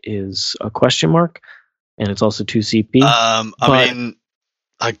come up is a question mark, and it's also 2 CP.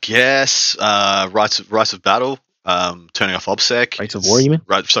 I guess Rites of Battle, turning off OBSEC. Rites of War, you mean?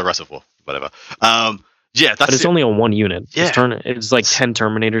 Rites of War, whatever. Yeah, but it's only on 1 unit. Yeah. It's like 10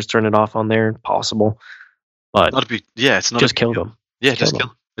 Terminators turn it off on there, possible. But it's not just kill them. Yeah, just kill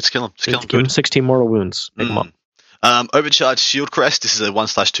them. Let's kill them. Give them 16 mortal wounds. Pick them up. Overcharged Shield Crest. This is a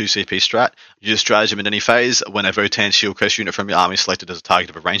 1/2 CP strat. Use stratagem in any phase. When a Votann Shield Crest unit from your army is selected as a target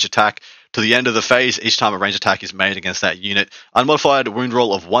of a range attack, to the end of the phase, each time a range attack is made against that unit, unmodified wound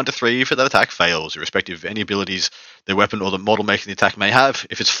roll of 1 to 3 for that attack fails, irrespective of any abilities the weapon or the model making the attack may have.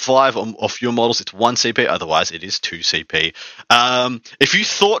 If it's 5 off your models, it's 1 CP. Otherwise, it is 2 CP. If you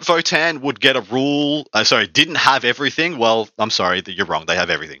thought Votann would get a rule, didn't have everything, well, I'm sorry, you're wrong. They have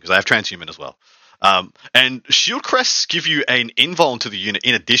everything because they have transhuman as well. And shield crests give you an invuln to the unit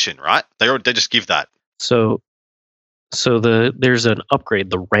in addition, right? They just give that. So there's an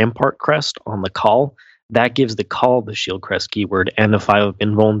upgrade, the Rampart Crest on the call. That gives the call the shield crest keyword and the 5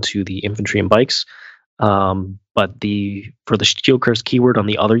 invuln to the infantry and bikes. But for the shield crest keyword on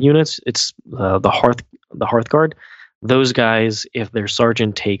the other units, it's the Hearth Guard. Those guys, if their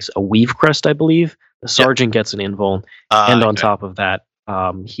sergeant takes a weave crest, I believe, the sergeant gets an invuln, and on top of that,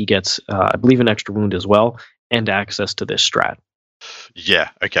 he gets, I believe, an extra wound as well, and access to this strat. Yeah,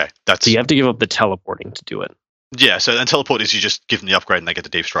 okay. So you have to give up the teleporting to do it. Yeah, so then teleport is you just give them the upgrade and they get the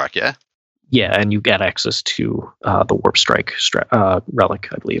deep strike, yeah? Yeah, and you get access to the warp strike relic,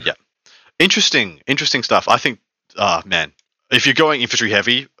 I believe. Yeah. Interesting stuff. I think, man, if you're going infantry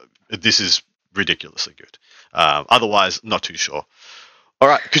heavy, this is ridiculously good. Otherwise, not too sure. All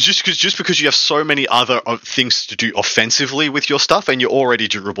right, because just because you have so many other things to do offensively with your stuff, and you're already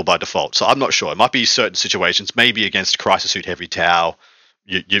durable by default. So I'm not sure. It might be certain situations, maybe against Crisis Suit Heavy Tau,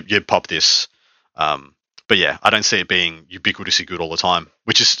 you pop this. But yeah, I don't see it being ubiquitously good all the time.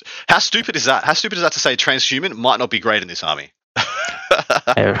 Which is, how stupid is that? How stupid is that to say transhuman might not be great in this army?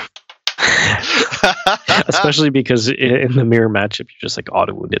 Especially because in the mirror matchup, you're just like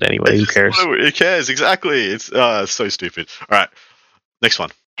auto wounded anyway. Who cares? Who cares? Exactly. It's so stupid. All right. Next one.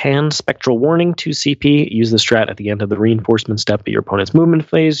 Hand Spectral Warning, 2 CP. Use the strat at the end of the reinforcement step of your opponent's movement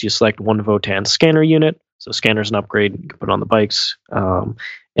phase. You select one Votann scanner unit. So scanner's an upgrade. You can put it on the bikes and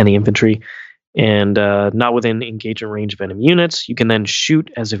the infantry. And not within engagement range of enemy units. You can then shoot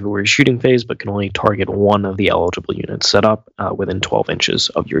as if it were a shooting phase, but can only target one of the eligible units set up within 12 inches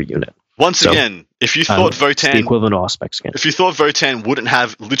of your unit. Once again, if you thought Votann, the equivalent of Auspex scan. If you thought Votann wouldn't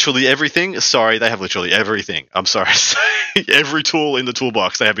have literally everything, sorry, they have literally everything. I'm sorry, every tool in the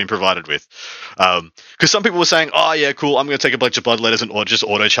toolbox they have been provided with. Because some people were saying, "Oh yeah, cool, I'm going to take a bunch of bloodletters and just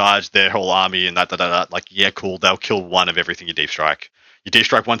auto charge their whole army and that. Like, yeah, cool, they'll kill one of everything you deep strike. You deep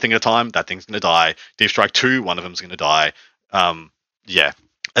strike one thing at a time, that thing's going to die. Deep strike 2, one of them's going to die. Yeah,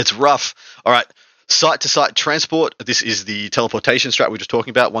 it's rough. All right. Site-to-site transport. This is the teleportation strat we were just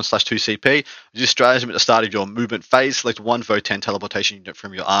talking about, 1/2 CP. Use stratagem at the start of your movement phase. Select one Votann teleportation unit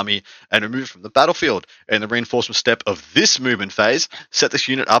from your army and remove it from the battlefield. In the reinforcement step of this movement phase, set this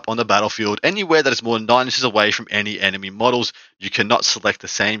unit up on the battlefield anywhere that is more than 9 inches away from any enemy models. You cannot select the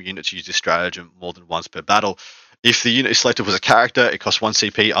same unit to use this stratagem more than once per battle. If the unit is selected was a character, it costs 1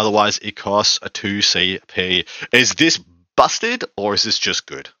 CP. Otherwise, it costs a 2 CP. Is this busted, or is this just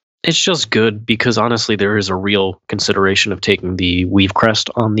good? It's just good because honestly, there is a real consideration of taking the Weave Crest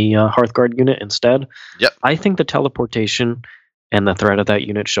on the Hearthguard unit instead. Yep. I think the teleportation and the threat of that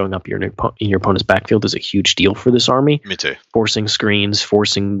unit showing up in your opponent's backfield is a huge deal for this army. Me too. Forcing screens,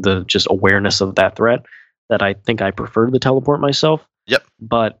 forcing the just awareness of that threat. That I think I prefer the teleport myself. Yep.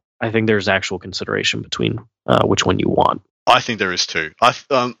 But I think there's actual consideration between which one you want. I think there is too.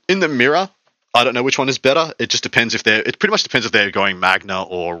 In the mirror, I don't know which one is better. It just depends it pretty much depends if they're going Magna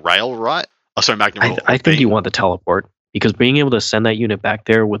or Rail, right? Oh, sorry, Magna. I think you want the teleport because being able to send that unit back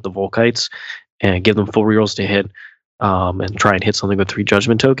there with the Volkites and give them full rerolls to hit and try and hit something with 3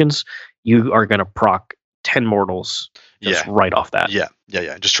 judgment tokens, you are going to proc 10 mortals just right off that. Yeah.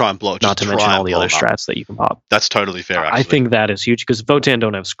 Just try and blow. Not to mention all the other strats that you can pop. That's totally fair, actually. I think that is huge because Votann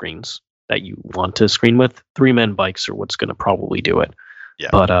don't have screens that you want to screen with. 3-man bikes are what's going to probably do it. Yeah.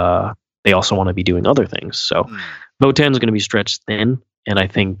 But they also want to be doing other things. So Votann is going to be stretched thin, and I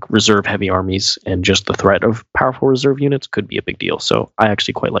think reserve heavy armies and just the threat of powerful reserve units could be a big deal. So I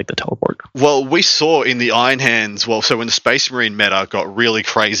actually quite like the teleport. Well, we saw in the Iron Hands, so when the Space Marine meta got really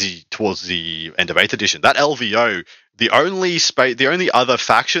crazy towards the end of 8th edition, that LVO, the only other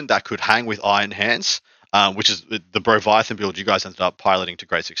faction that could hang with Iron Hands, which is the Broviathan build you guys ended up piloting to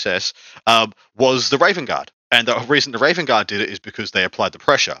great success, was the Raven Guard. And the reason the Raven Guard did it is because they applied the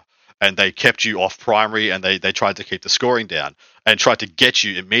pressure. And they kept you off primary, and they tried to keep the scoring down and tried to get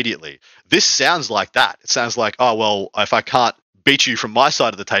you immediately. This sounds like that. It sounds like, oh, well, if I can't beat you from my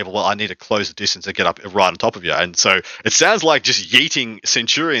side of the table, well, I need to close the distance and get up right on top of you. And so it sounds like just yeeting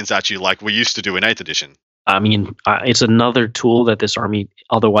Centurions at you like we used to do in 8th edition. I mean, it's another tool that this army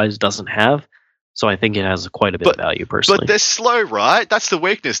otherwise doesn't have. So I think it has quite a bit of value, personally. But they're slow, right? That's the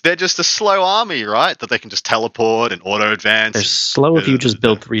weakness. They're just a slow army, right? That they can just teleport and auto-advance. They're slow if you just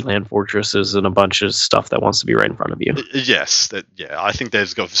build 3 land fortresses and a bunch of stuff that wants to be right in front of you. Yes. I think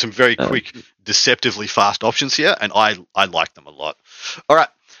they've got some very quick, deceptively fast options here, and I like them a lot. All right.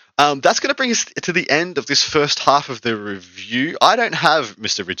 That's going to bring us to the end of this first half of the review. I don't have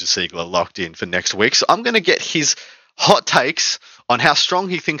Mr. Richard Siegler locked in for next week, so I'm going to get his hot takes on how strong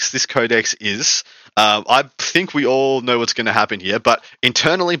he thinks this codex is. I think we all know what's going to happen here, but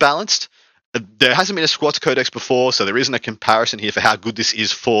internally balanced. There hasn't been a squats codex before, so there isn't a comparison here for how good this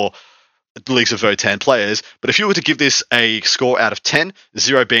is for Leagues of Votann players. But if you were to give this a score out of 10,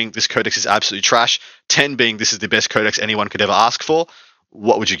 0 being this codex is absolutely trash, 10 being this is the best codex anyone could ever ask for,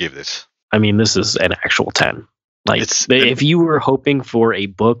 what would you give this? I mean, this is an actual 10. Like, if you were hoping for a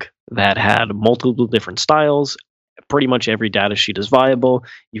book that had multiple different styles, pretty much every data sheet is viable.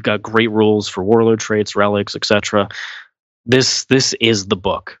 You've got great rules for warlord traits, relics, etc. This is the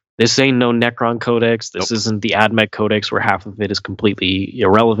book. This ain't no Necron Codex. This isn't the AdMech Codex where half of it is completely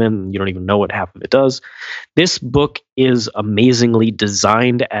irrelevant and you don't even know what half of it does. This book is amazingly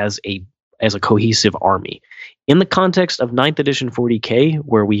designed as a cohesive army. In the context of 9th edition 40k,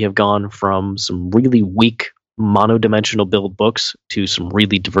 where we have gone from some really weak monodimensional build books to some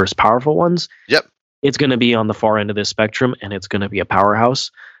really diverse, powerful ones. Yep. It's going to be on the far end of this spectrum, and it's going to be a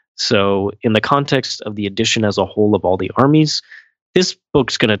powerhouse. So in the context of the edition as a whole of all the armies, this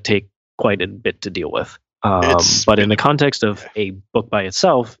book's going to take quite a bit to deal with. But in the context of a book by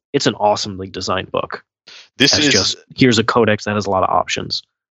itself, it's an awesomely designed book. Here's a codex that has a lot of options.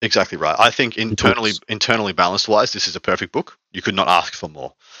 Exactly right. I think internally balanced wise, this is a perfect book. You could not ask for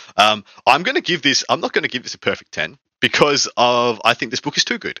more. I'm not going to give this a perfect 10 because I think this book is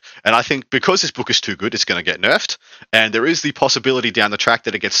too good. And I think because this book is too good, it's going to get nerfed. And there is the possibility down the track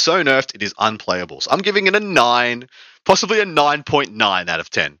that it gets so nerfed, it is unplayable. So I'm giving it a 9, possibly a 9.9 out of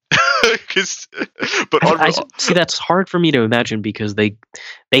 10. I see, that's hard for me to imagine because they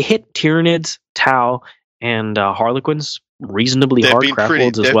hit Tyranids, Tau, and Harlequins reasonably hard. Craft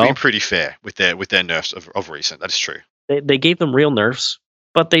Lords as well. They've been pretty fair with their nerfs of recent. That is true. They gave them real nerfs,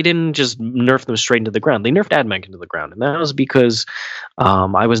 but they didn't just nerf them straight into the ground. They nerfed AdMech into the ground, and that was because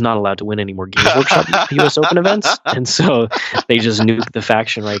I was not allowed to win any more Games Workshop US Open events, and so they just nuked the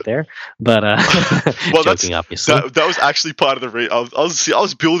faction right there. But well, joking, obviously. That was actually part of the I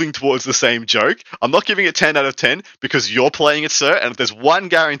was building towards the same joke. I'm not giving it 10 out of 10 because you're playing it, sir, and if there's one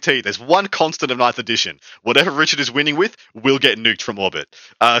guarantee, there's one constant of 9th edition. Whatever Richard is winning with will get nuked from orbit.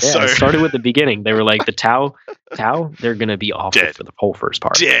 So it started with the beginning. They were like, the Tau, they're going to be awful for the whole first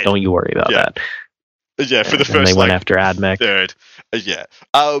part. Dead. Don't you worry about that. Yeah, for the first. And they went after AdMech. Third. Yeah.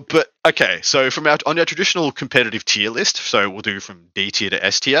 But okay, so on our traditional competitive tier list, so we'll do from D tier to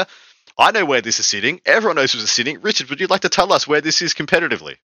S tier. I know where this is sitting. Everyone knows where it's sitting. Richard, would you like to tell us where this is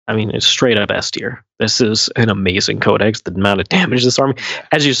competitively? I mean, it's straight up S tier. This is an amazing codex. The amount of damage this army,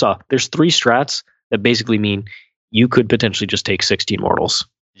 as you saw, there's 3 strats that basically mean you could potentially just take 16 mortals.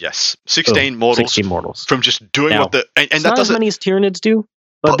 Yes, 16 mortals from just doing now, what the and it's that not doesn't as many as Tyranids do,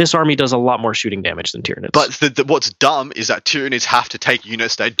 but this army does a lot more shooting damage than Tyranids. But what's dumb is that Tyranids have to take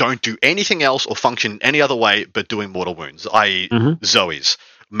units that don't do anything else or function any other way but doing mortal wounds, i.e. Zoes,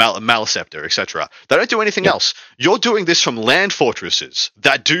 Maleceptor, etc. They don't do anything else. You're doing this from land fortresses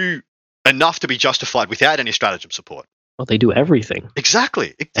that do enough to be justified without any stratagem support. Well, they do everything.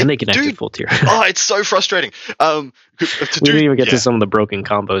 Exactly. And they connect to full tier. Oh, it's so frustrating. We didn't even get to some of the broken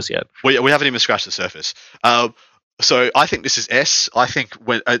combos yet. We haven't even scratched the surface. So I think this is S. I think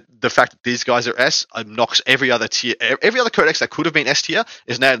when the fact that these guys are S knocks every other tier, every other codex that could have been S tier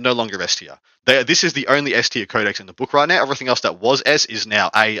is now no longer S tier. This is the only S tier codex in the book right now. Everything else that was S is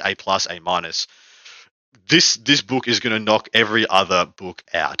now A+, A-. This book is going to knock every other book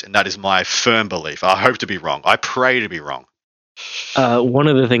out, and that is my firm belief. I hope to be wrong. I pray to be wrong. One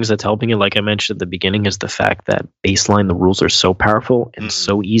of the things that's helping it, like I mentioned at the beginning, is the fact that baseline the rules are so powerful and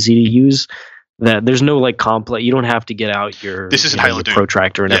so easy to use that there's no like complex. You don't have to get out your your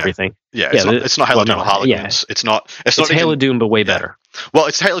protractor and everything. Yeah, it's not Halo Doom or Harlequins. It's not Halo Doom, but way better. Well,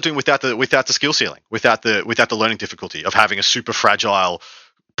 it's Halo Doom without the skill ceiling, without the learning difficulty of having a super fragile,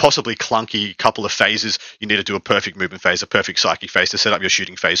 possibly clunky couple of phases. You need to do a perfect movement phase, a perfect psychic phase to set up your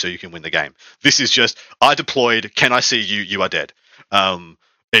shooting phase so you can win the game. This is just, I deployed, can I see you? You are dead.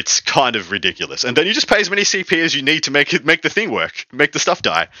 It's kind of ridiculous. And then you just pay as many CP as you need to make the thing work, make the stuff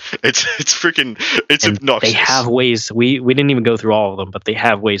die. It's obnoxious. They have ways. We didn't even go through all of them, but they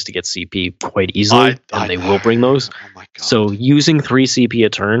have ways to get CP quite easily, and they will bring those. Oh my God. So using 3 CP a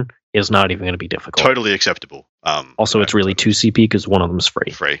turn is not even going to be difficult. Totally acceptable. Also, it's really 2 CP because one of them is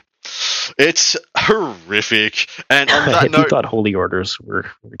free. It's horrific. And on that note, you thought Holy Orders were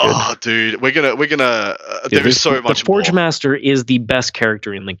good. Oh, dude, we're gonna. There is so much. The Forge more. Master is the best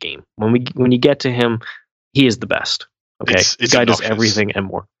character in the game. When you get to him, he is the best. Okay, this guy does everything and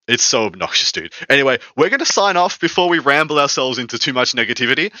more. It's so obnoxious, dude. Anyway, we're going to sign off before we ramble ourselves into too much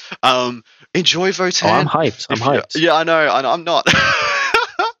negativity. Enjoy Votann. Oh, I'm hyped. Yeah, I know. I'm not.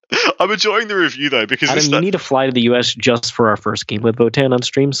 I'm enjoying the review though because Adam, you need to fly to the US just for our first game with Votann on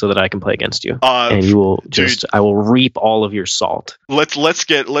stream so that I can play against you, and you will I will reap all of your salt. Let's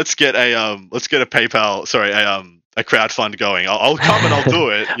get a PayPal. Sorry, a crowdfund going. I'll come and I'll do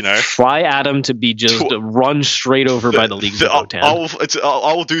it. You know, fly Adam to be just run straight over by the leagues of Votann.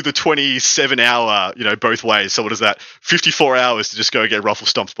 I will do the 27-hour. Both ways. So what is that? 54 hours to just go get ruffle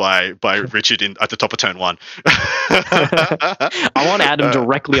stomped by Richard at the top of turn 1. I want Adam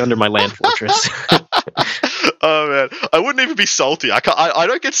directly under my land fortress. Oh man, I wouldn't even be salty. I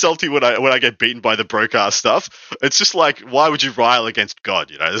don't get salty when I get beaten by the broadcast stuff. It's just like, why would you rile against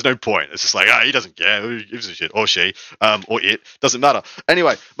God? There's no point. It's just like, he doesn't care. Who gives a shit? Or she, or it. Doesn't matter.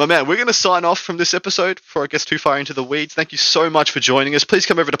 Anyway, my man, we're going to sign off from this episode before it gets too far into the weeds. Thank you so much for joining us. Please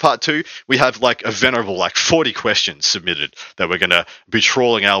come over to part 2. We have like a venerable 40 questions submitted that we're going to be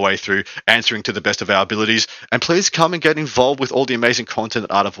trawling our way through, answering to the best of our abilities. And please come and get involved with all the amazing content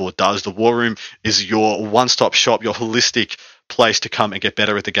that Art of War does. The War Room is your one-stop shop, your holistic place to come and get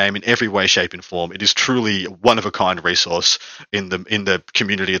better at the game in every way, shape, and form. It is truly one of a kind resource in the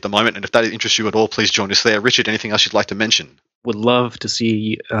community at the moment. And if that interests you at all, please join us there. Richard, anything else you'd like to mention? Would love to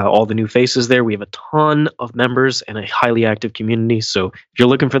see all the new faces there. We have a ton of members and a highly active community. So if you're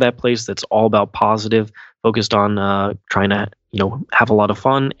looking for that place that's all about positive, focused on trying to have a lot of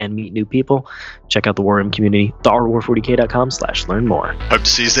fun and meet new people, check out the War Room community, thewar40k.com/learn more. Hope to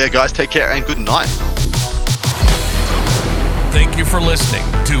see you there, guys. Take care and good night. Thank you for listening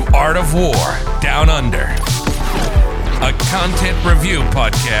to Art of War Down Under. a content review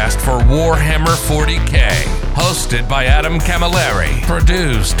podcast for Warhammer 40k. Hosted by Adam Camilleri.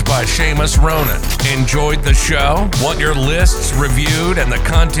 Produced by Seamus Ronan. Enjoyed the show? Want your lists reviewed and the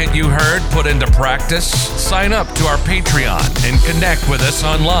content you heard put into practice? Sign up to our Patreon and connect with us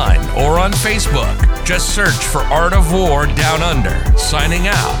online or on Facebook. Just search for Art of War Down Under. Signing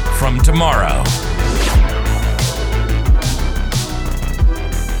out from tomorrow.